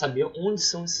saber onde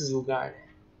são esses lugares,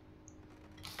 né?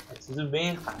 Mas tudo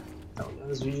bem, cara. Tá olhando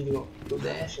os vídeos do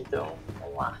Deixe, então,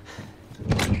 vamos lá.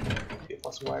 Aqui eu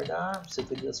posso guardar, você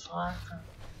ter das facas.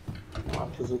 Vamos lá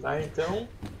pros lugares, então.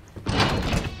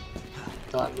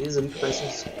 Aquela mesa ali que parece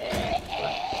uns...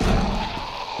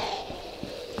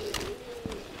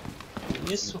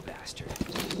 Isso.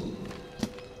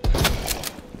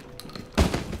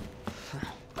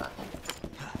 Tá.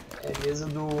 É a mesa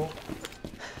do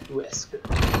Wesker.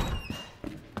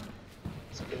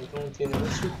 Espero que não tenha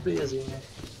nenhuma surpresa aí, né?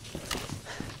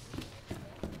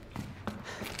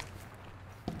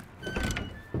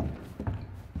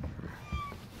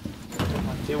 Vou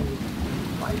bater o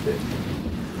Viper.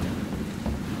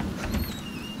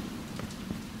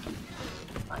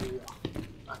 Aí,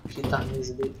 ó. Aqui tá a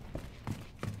mesa dele.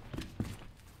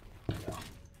 Aí, ó.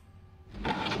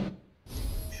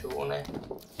 Show, né?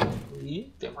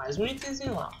 E tem mais um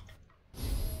itemzinho lá.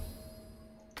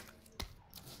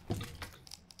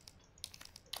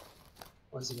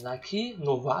 Vamos examinar aqui.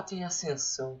 Novato em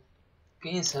ascensão.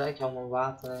 Quem será que é o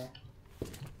novato, né?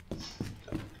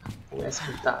 O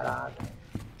Wesker tarado.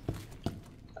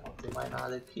 Não tem mais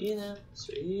nada aqui, né?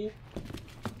 Isso aí.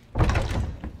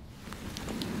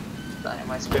 Tá, é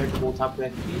mais perto de voltar por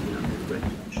aqui, né? Por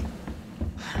aqui, acho.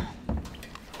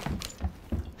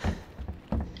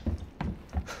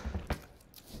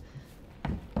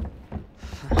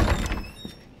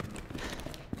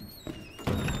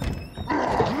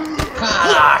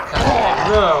 Caraca,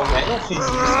 velho. Não, velho, não fiz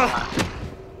isso, cara.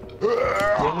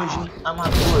 Demo de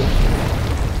amador.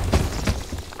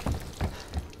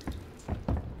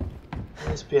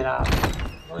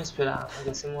 Não esperava.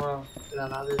 Vai ser uma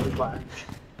granada de guarda.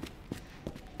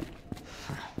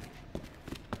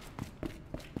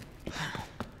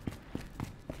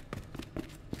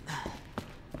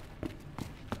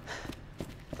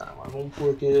 Tá, agora vamos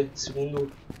por aquele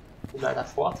segundo lugar da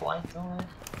foto lá, então, né?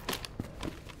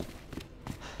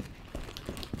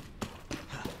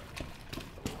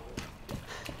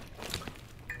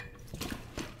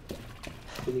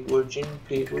 Aquele gordinho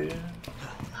pegou e...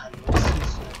 Ai, nossa,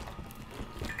 isso, né?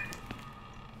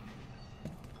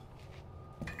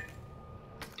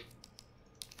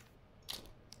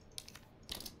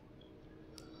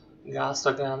 Gasto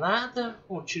a granada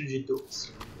ou tiro de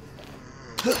 12?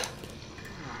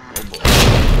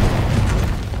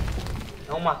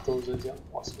 Não matou os dois, eu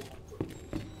posso que matou.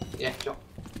 E aqui, ó.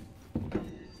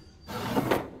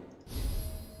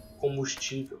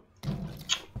 combustível.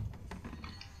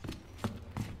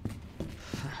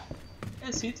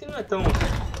 Esse item não é tão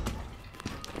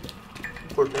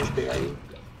importante pegar ele.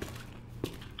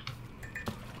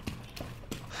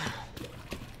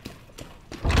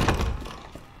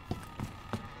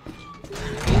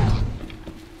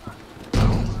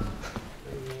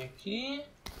 Vem aqui.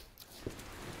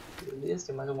 Beleza,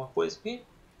 tem mais alguma coisa aqui?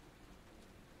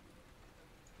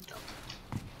 Então,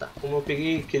 tá, como eu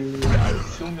peguei aquele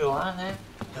filme lá, né?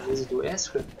 A mesa do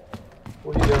Wesker,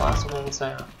 vou revelar, só vou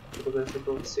mostrar a fotografia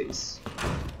pra vocês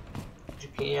de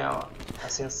quem é a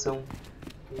ascensão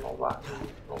do novato.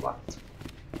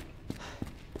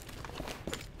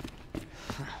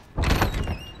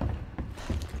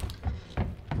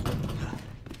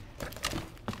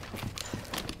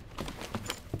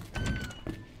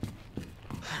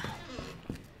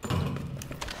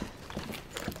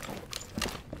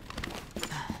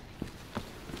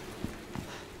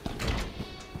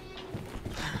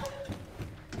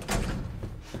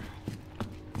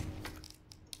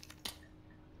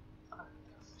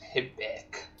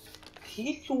 Rebecca.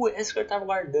 Que o Wesker tá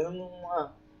guardando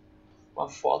uma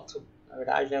foto, na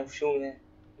verdade, né, um filme, né,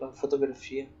 uma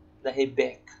fotografia da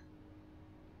Rebecca.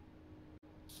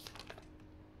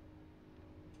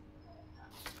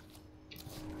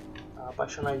 Tá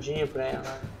apaixonadinha por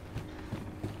ela.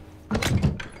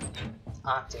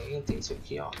 Ah, tem isso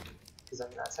aqui, ó.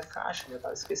 Examinar essa caixa, já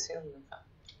tava esquecendo, né, cara.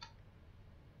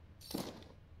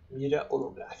 Mira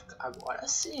holográfica. Agora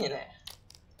sim, né?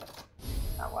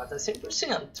 Agora tá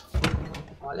 100%.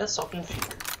 Olha só como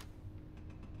fica.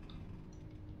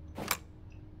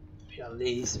 Já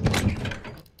laser.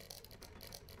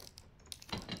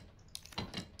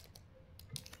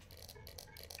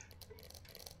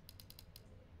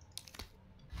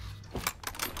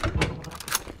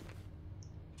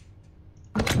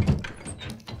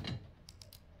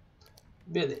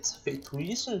 Beleza, feito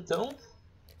isso, então o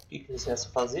que nos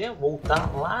resta fazer?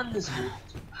 Voltar lá no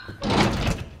esgoto.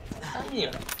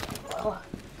 Caminho, vai lá.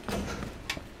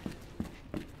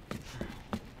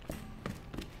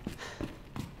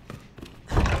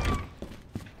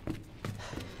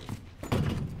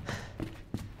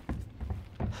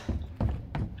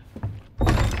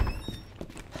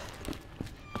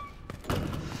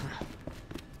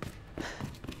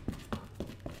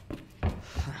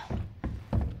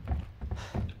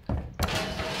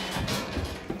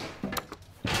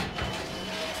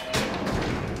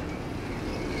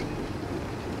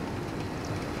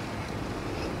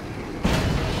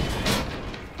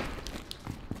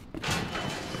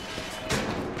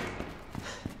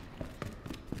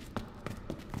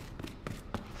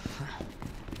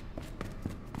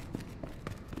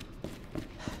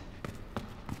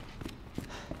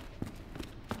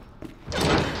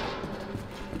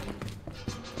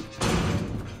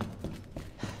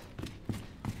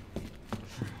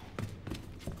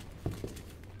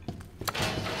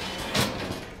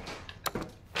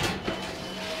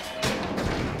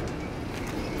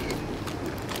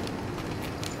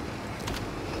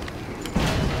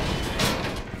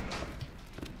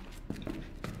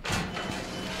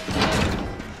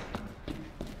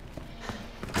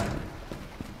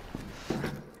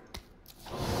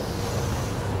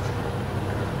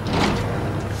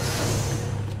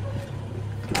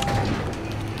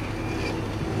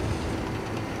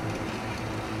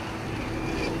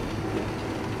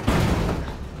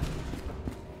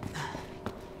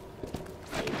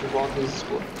 Volta nos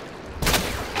esgotos.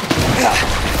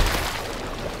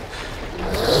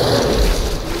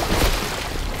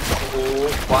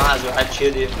 Quase, eu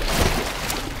ratei dele.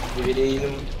 Deveria ir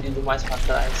ido mais pra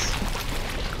trás.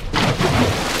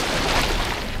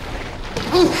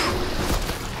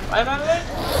 Vai.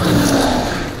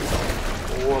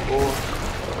 Boa.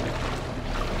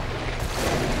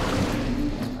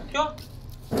 Aqui, ó.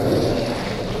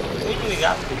 Muito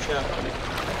ligado que eu tinha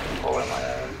cobra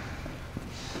amarela.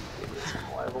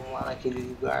 Agora vamos lá naquele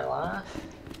lugar lá.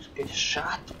 Acho que é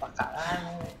chato pra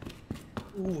caralho.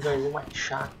 Um lugarzinho mais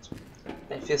chato.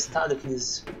 Tá infestado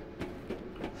aqueles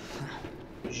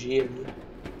G ali.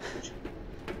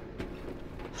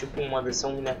 Tipo uma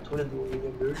versão miniatura do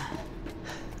William Bird.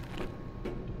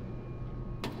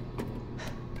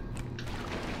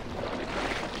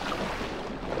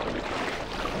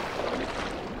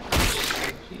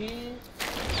 Aqui.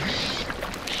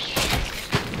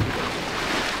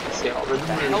 What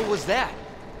the hell was that?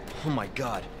 Oh my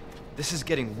god, this is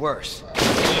getting worse.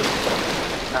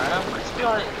 Caramba, mas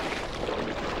pior ainda.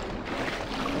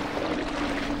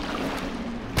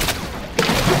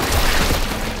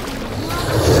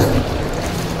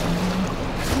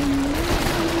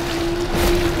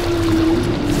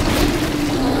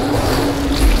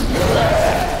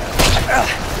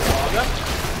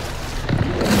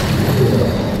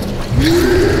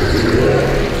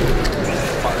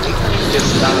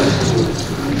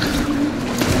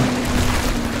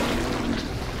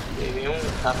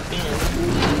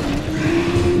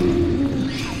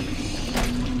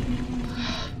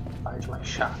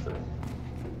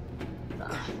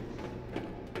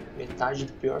 metade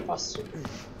do pior passou.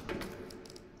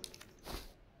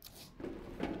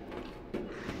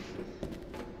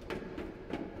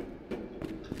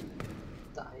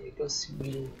 Tá, aí aqui é o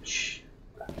seguinte.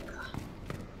 Pra cá.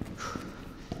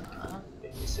 Tá,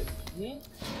 pega isso aqui.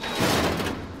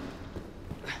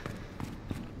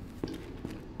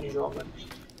 E joga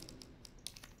aqui.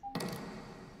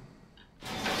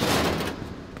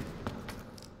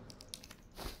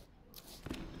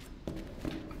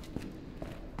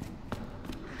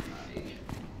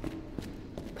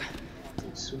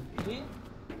 Subir,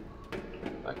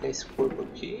 vai cair esse corpo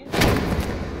aqui.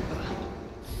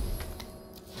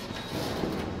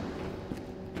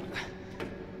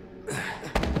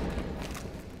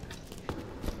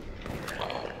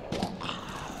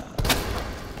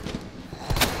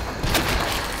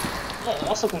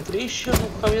 Nossa, com 3 tiros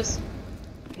na cabeça.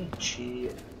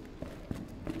 Mentira.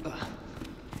 Tá,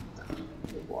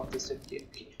 eu boto esse aqui.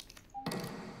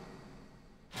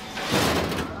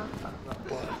 Tá na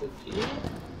porta aqui.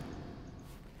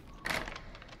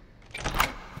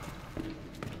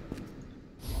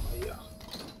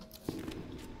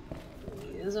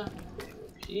 Pego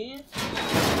aqui.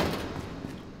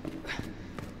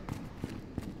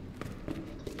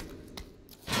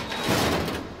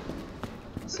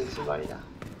 Não sei se vai dar.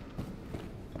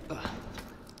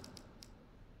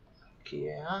 Aqui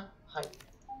é a rainha.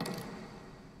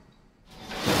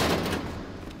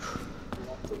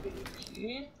 Boto bem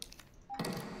aqui.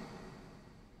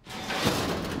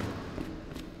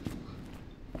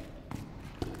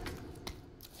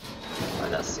 Vai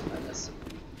dar sim, vai dar sim.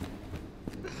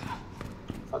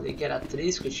 Falei que era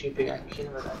 3 que eu tinha que pegar aqui,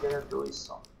 na verdade era 2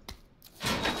 só.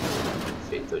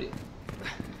 Feitoria.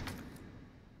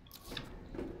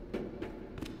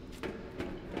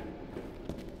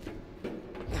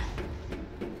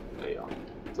 Aí ó,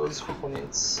 todos os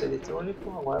componentes eletrônicos.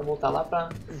 Agora eu vou voltar lá pra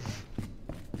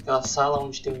aquela sala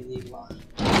onde tem um enigma lá.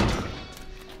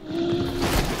 O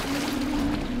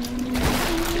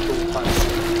que eu vou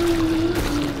fazer?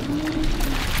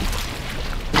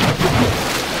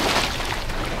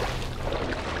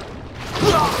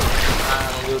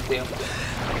 Deu tempo.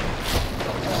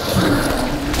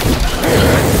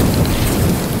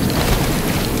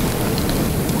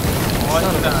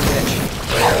 Olha, cara.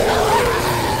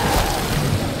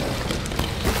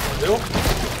 Morreu?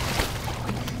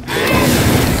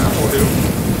 Ah, morreu.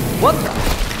 What the?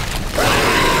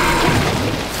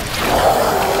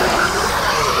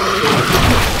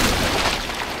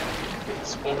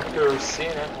 Eles com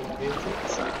torcer, né? Como viu,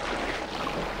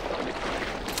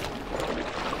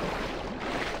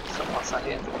 essa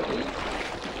reta aqui.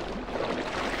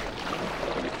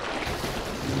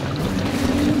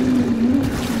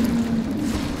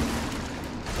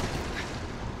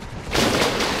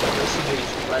 É o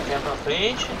seguinte, vai vir pra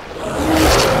frente,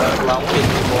 lá um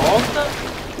ele volta,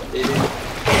 ele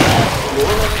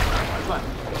pulou, mas vai.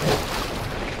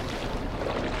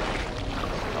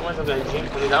 Dá uma jogadinha,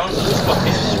 quando ele dá uns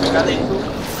potentes de pegada aí,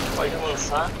 tu pode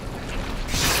avançar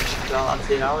pra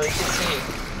lateral aí que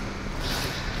assim.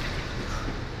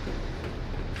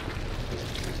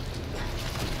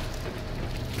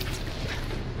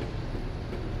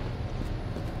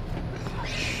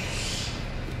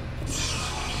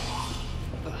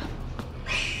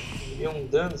 Um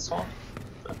dano só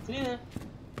pra ti, né?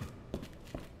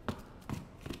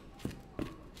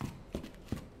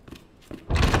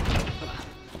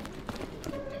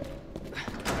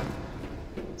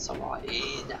 Essa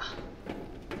morrida.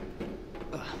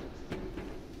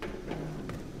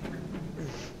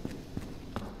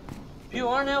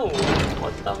 Pior, né? O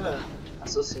bot tava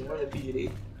raciocinando aqui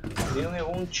direito. Ele não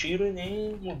levou um tiro e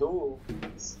nem mudou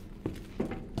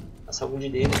a saúde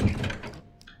dele.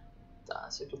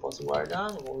 Esse aqui eu posso guardar,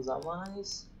 não vou usar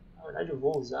mais. Na verdade eu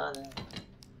vou usar, né?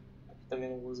 Aqui também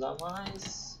não vou usar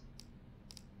mais.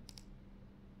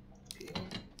 Aqui.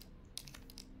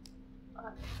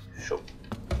 Ah, show.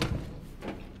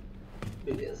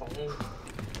 Beleza, vamos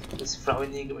decifrar o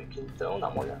enigma aqui então, dá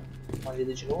uma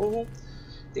olhada de novo.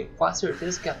 Tenho quase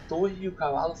certeza que a torre e o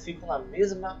cavalo ficam na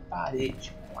mesma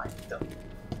parede. Vamos lá então.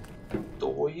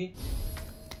 Torre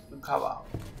e o cavalo.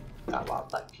 O cavalo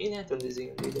tá aqui, né? Tem o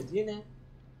desenho dele ali, né?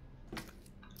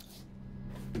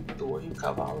 A torre e o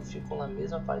cavalo ficam na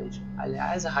mesma parede.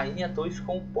 Aliás, a rainha e a torre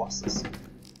ficam opostas.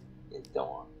 Então,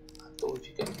 ó, a torre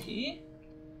fica aqui.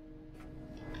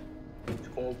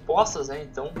 Ficam opostas, né?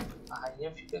 Então, a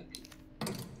rainha fica aqui.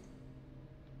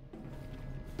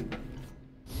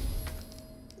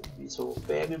 Isso eu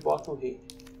pego e boto o rei.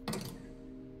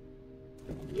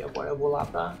 E agora eu vou lá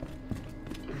pra...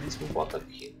 O bispo bota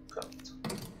aqui no canto.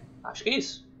 Acho que é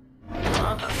isso.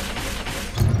 Ah, tá.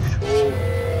 Show.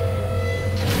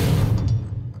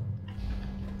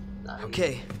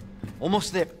 Okay,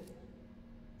 almost there.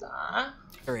 Tá.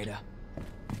 Ada.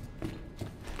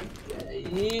 E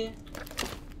aí...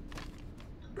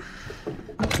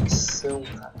 Conexão,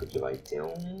 cara, porque vai ter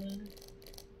um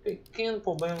pequeno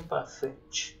problema pra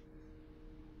frente.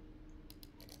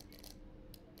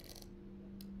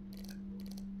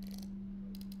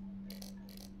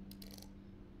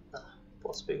 Tá,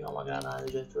 posso pegar uma granada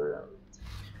de atordoamento.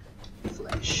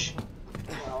 Flash.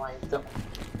 Vamos lá então.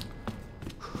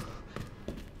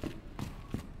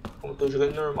 Como eu tô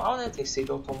jogando normal, né? Tem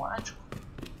save automático.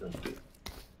 Tranquilo.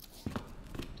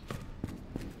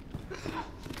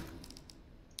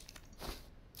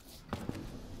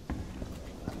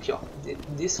 Aqui ó,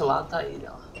 desse lado tá ele,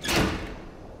 ó.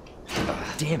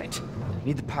 Damn it.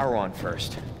 Need the power on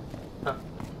first.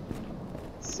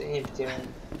 Sempre tem um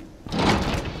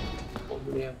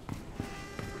problema.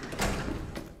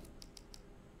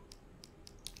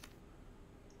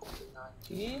 Combinar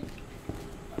aqui.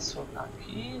 Acionar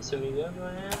aqui, se eu me engano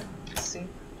é assim.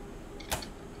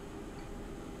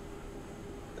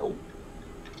 Não.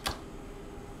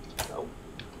 Não.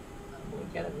 Não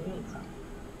que era mesmo, cara.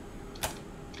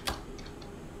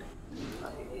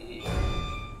 Aí.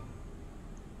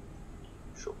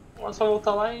 Show. Vamos só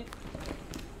voltar lá e...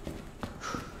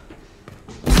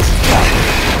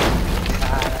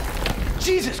 Cara.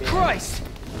 Jesus Christ!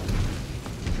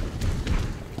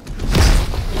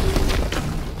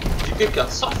 Aqui, ó.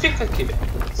 Só fica aqui, velho.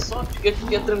 Só fica aqui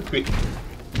que é tranquilo.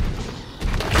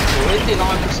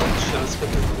 99% de chance que é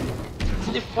tranquilo.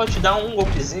 Ele pode dar um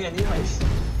golpezinho ali, mas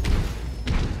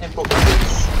é poucas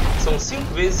vezes. São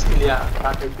 5 vezes que ele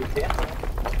ataca de teto, né?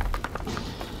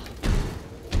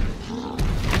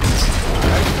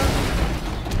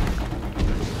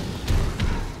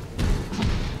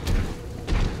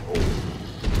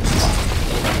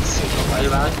 Sim, então vai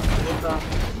lá e vou pra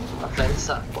atrás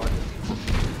dessa porta.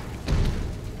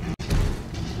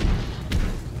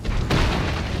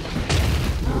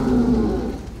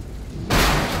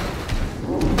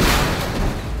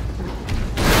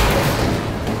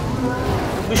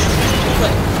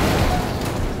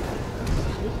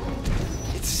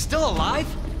 It's still alive?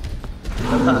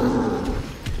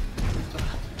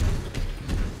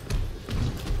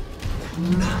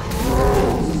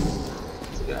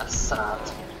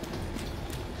 Desgraçado.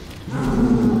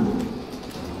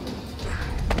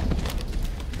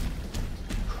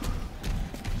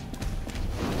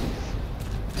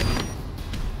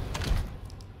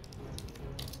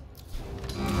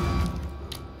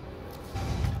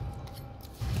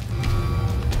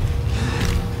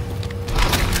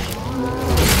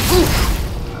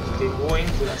 Pegou, hein,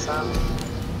 desgraçado.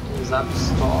 Vou usar a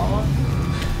pistola.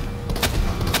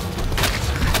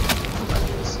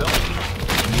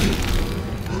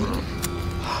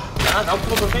 Dá um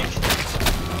pulo pra frente.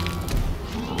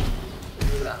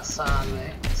 Desgraçado,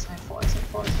 velho. Sai fora, sai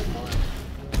fora, sai fora.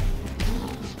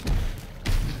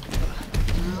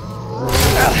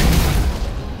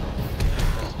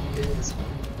 Beleza.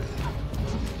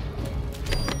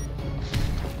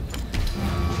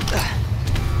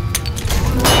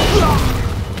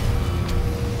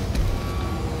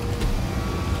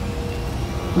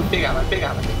 Vai pegar, vai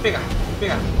pegar, vai pegar, vai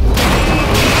pegar.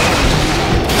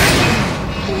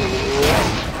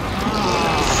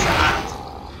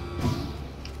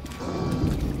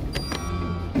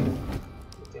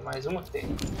 Tem mais uma? Tem.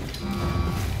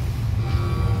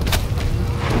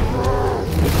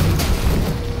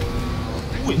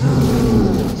 Ui!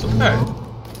 Super!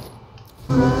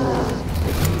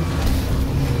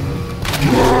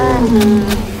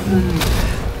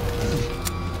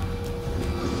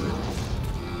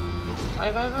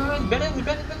 Vai, libera ele.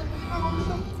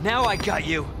 Now I got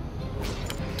you.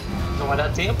 Não vai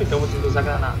dar tempo, então eu vou ter que usar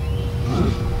granada.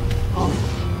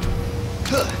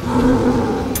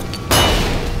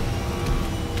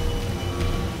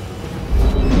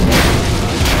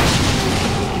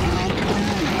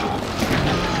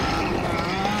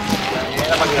 Já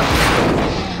era, Magrão.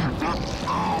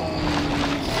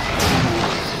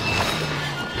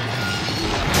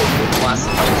 Massa,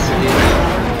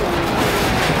 parceiro.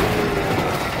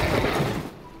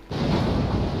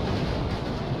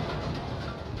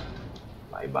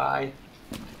 Bye.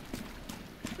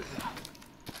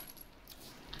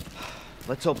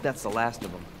 Let's hope that's the last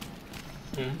of them.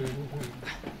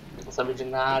 Não sabe de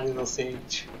nada,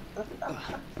 inocente.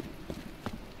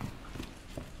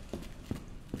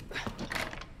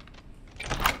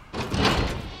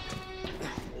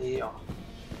 Aí, ó.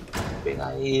 Vou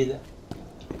pegar ele.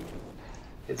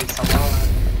 Quer dizer que salvar lá.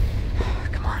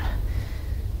 Come on.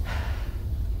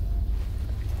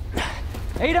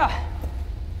 Ada!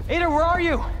 Ada, where are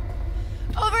you?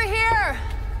 Over here!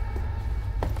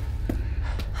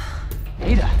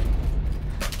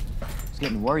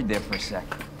 getting worried there for a sec.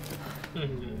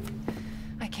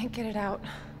 I can't get it out.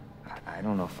 I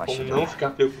don't know if I Como should. não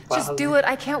ficar preocupado. Just do it.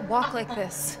 I can't walk like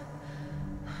this.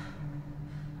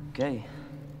 Okay.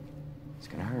 It's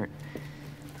gonna hurt.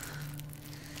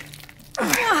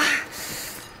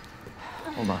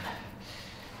 Hold on.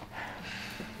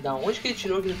 Da onde que ele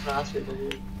tirou aquele braço?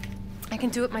 I can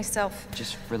do it myself.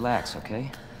 Just relax, okay?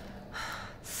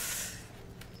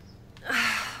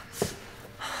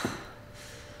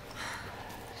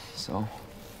 So,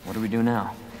 what do we do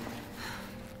now?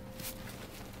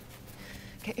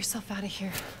 Get yourself out of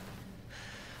here.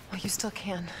 While you still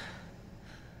can.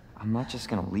 I'm not just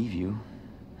gonna leave you.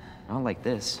 Not like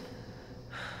this.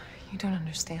 You don't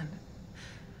understand.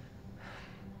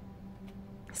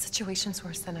 The situation's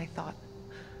worse than I thought.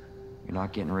 You're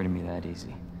not getting rid of me that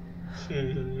easy.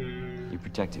 You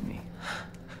protected me.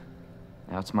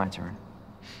 Now it's my turn.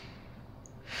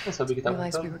 Eu sabia que I tava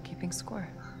realized we tentando. were keeping score.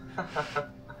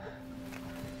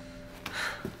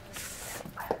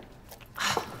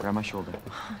 Grab my shoulder.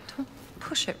 Don't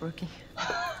push it, rookie.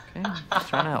 Okay, just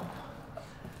trying to help.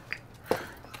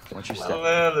 Watch your step.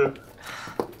 Malandro.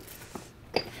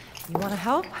 You want to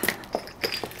help?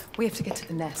 We have to get to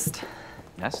the nest.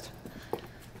 Nest?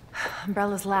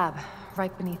 Umbrella's lab,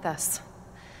 right beneath us.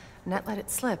 Net let it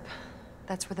slip.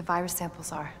 That's where the virus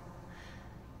samples are.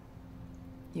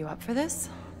 You up for this?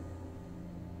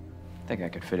 Think I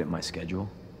could fit it in my schedule.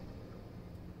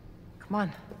 Come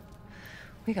on.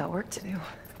 We got work to do.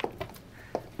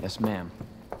 Yes, ma'am.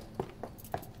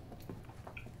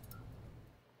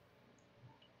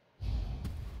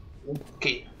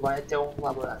 Ok, vai até um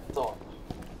laboratório.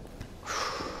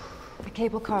 The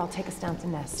cable car will take us down to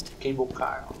Nest. Cable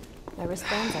car. My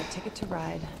wristband's our ticket to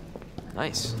ride.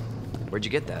 Nice. Where'd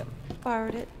you get that?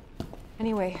 Borrowed it.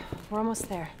 Anyway, we're almost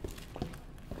there.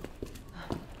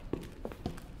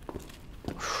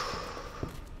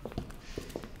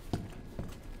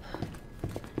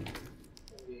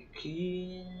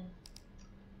 Aqui.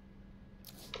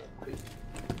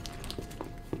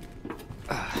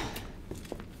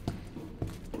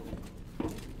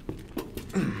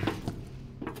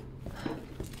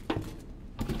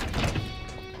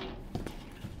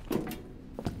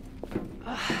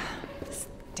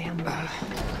 Damn ride.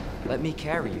 Let me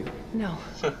carry you. No.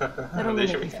 That only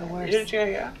Deixa make me eu feel ver. worse. Deixa eu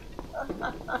carregar.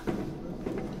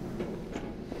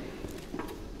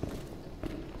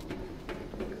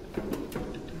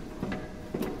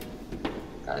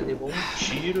 Cara, levou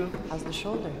tiro. How's the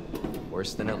shoulder?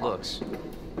 Worse than it looks.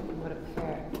 What a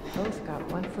pair. Both got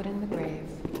one foot in the grave.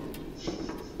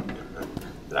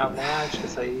 Dramática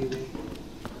essa aí, né?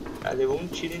 Cara, levou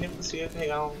tiro e nem conseguia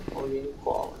carregar alguém no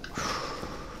colo.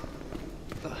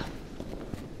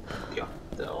 Aqui, ó.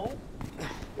 Então,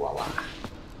 voilá.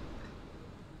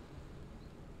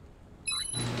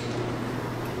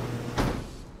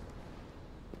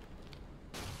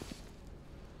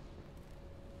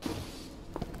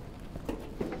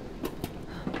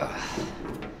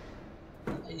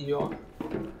 Aí, ó.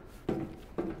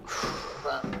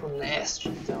 Lá pro Nest,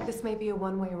 então. This may be a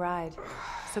one-way ride,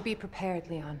 so be prepared,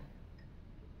 Leon.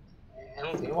 É,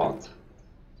 não tem volta.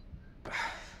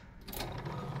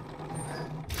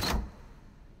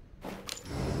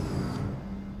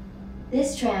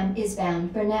 This tram is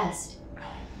bound for Nest.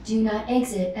 Do not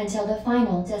exit until the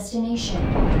final destination.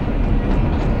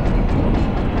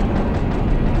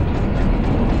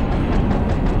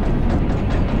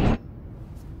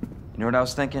 You know what I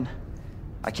was thinking?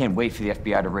 I can't wait for the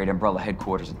FBI to raid Umbrella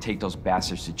headquarters and take those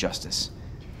bastards to justice.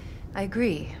 I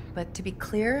agree, but to be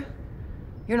clear,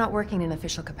 you're not working in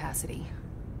official capacity.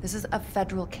 This is a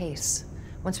federal case.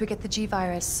 Once we get the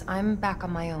G-Virus, I'm back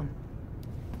on my own.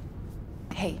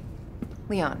 Hey,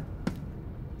 Leon.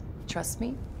 Trust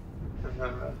me?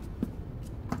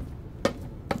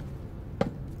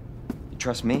 You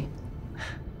trust me?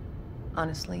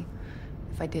 Honestly,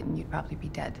 if I didn't, you'd probably be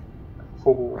dead.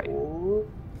 Right.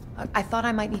 I thought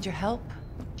I might need your help,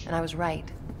 and I was right.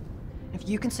 If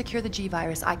you can secure the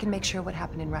G-Virus, I can make sure what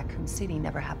happened in Raccoon City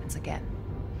never happens again.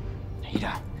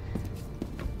 Ada,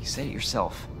 you said it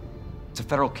yourself. It's a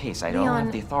federal case. I don't Leon,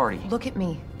 have the authority. Look at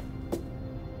me.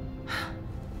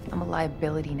 I'm a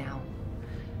liability now.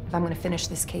 If I'm gonna finish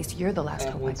this case, you're the last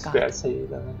É hope I muito got. esperto aí,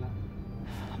 né?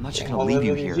 I'm not just É, gonna leave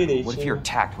you rolando here. direitinho. What if you're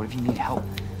attacked? What if you need help?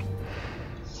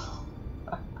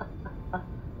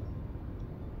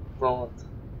 Pronto.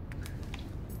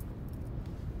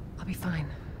 I'll be fine.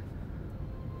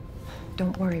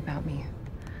 Don't worry about me.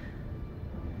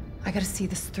 I gotta see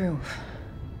this through.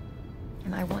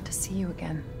 And I want to see you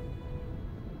again.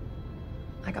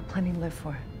 I got plenty to live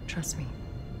for. Trust me.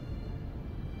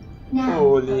 Now,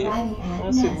 Olha, arriving at um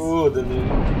Nest. segundo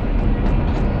ali.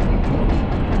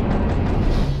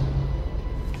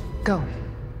 Go.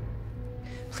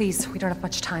 Please, we don't have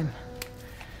much time.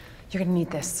 You're gonna need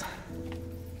this.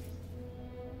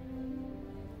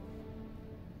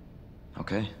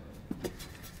 Okay.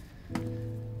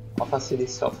 Ó,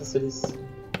 facilista, ó, facilista.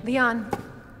 Leon.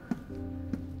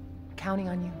 Counting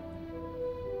on you.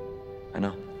 I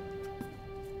know.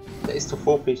 Já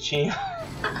estufou o peitinho.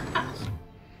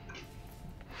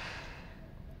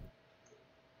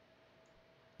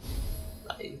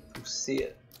 Aí,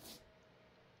 pulseira.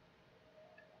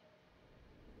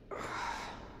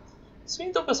 Sim,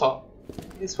 então pessoal,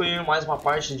 esse foi mais uma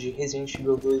parte de Resident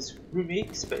Evil 2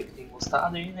 Remake. Espero que tenham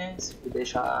gostado aí, né? Se puder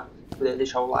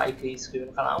deixar o like e se inscrever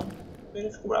no canal, eu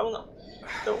não fico bravo não.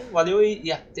 Então, valeu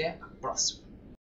e até a próxima.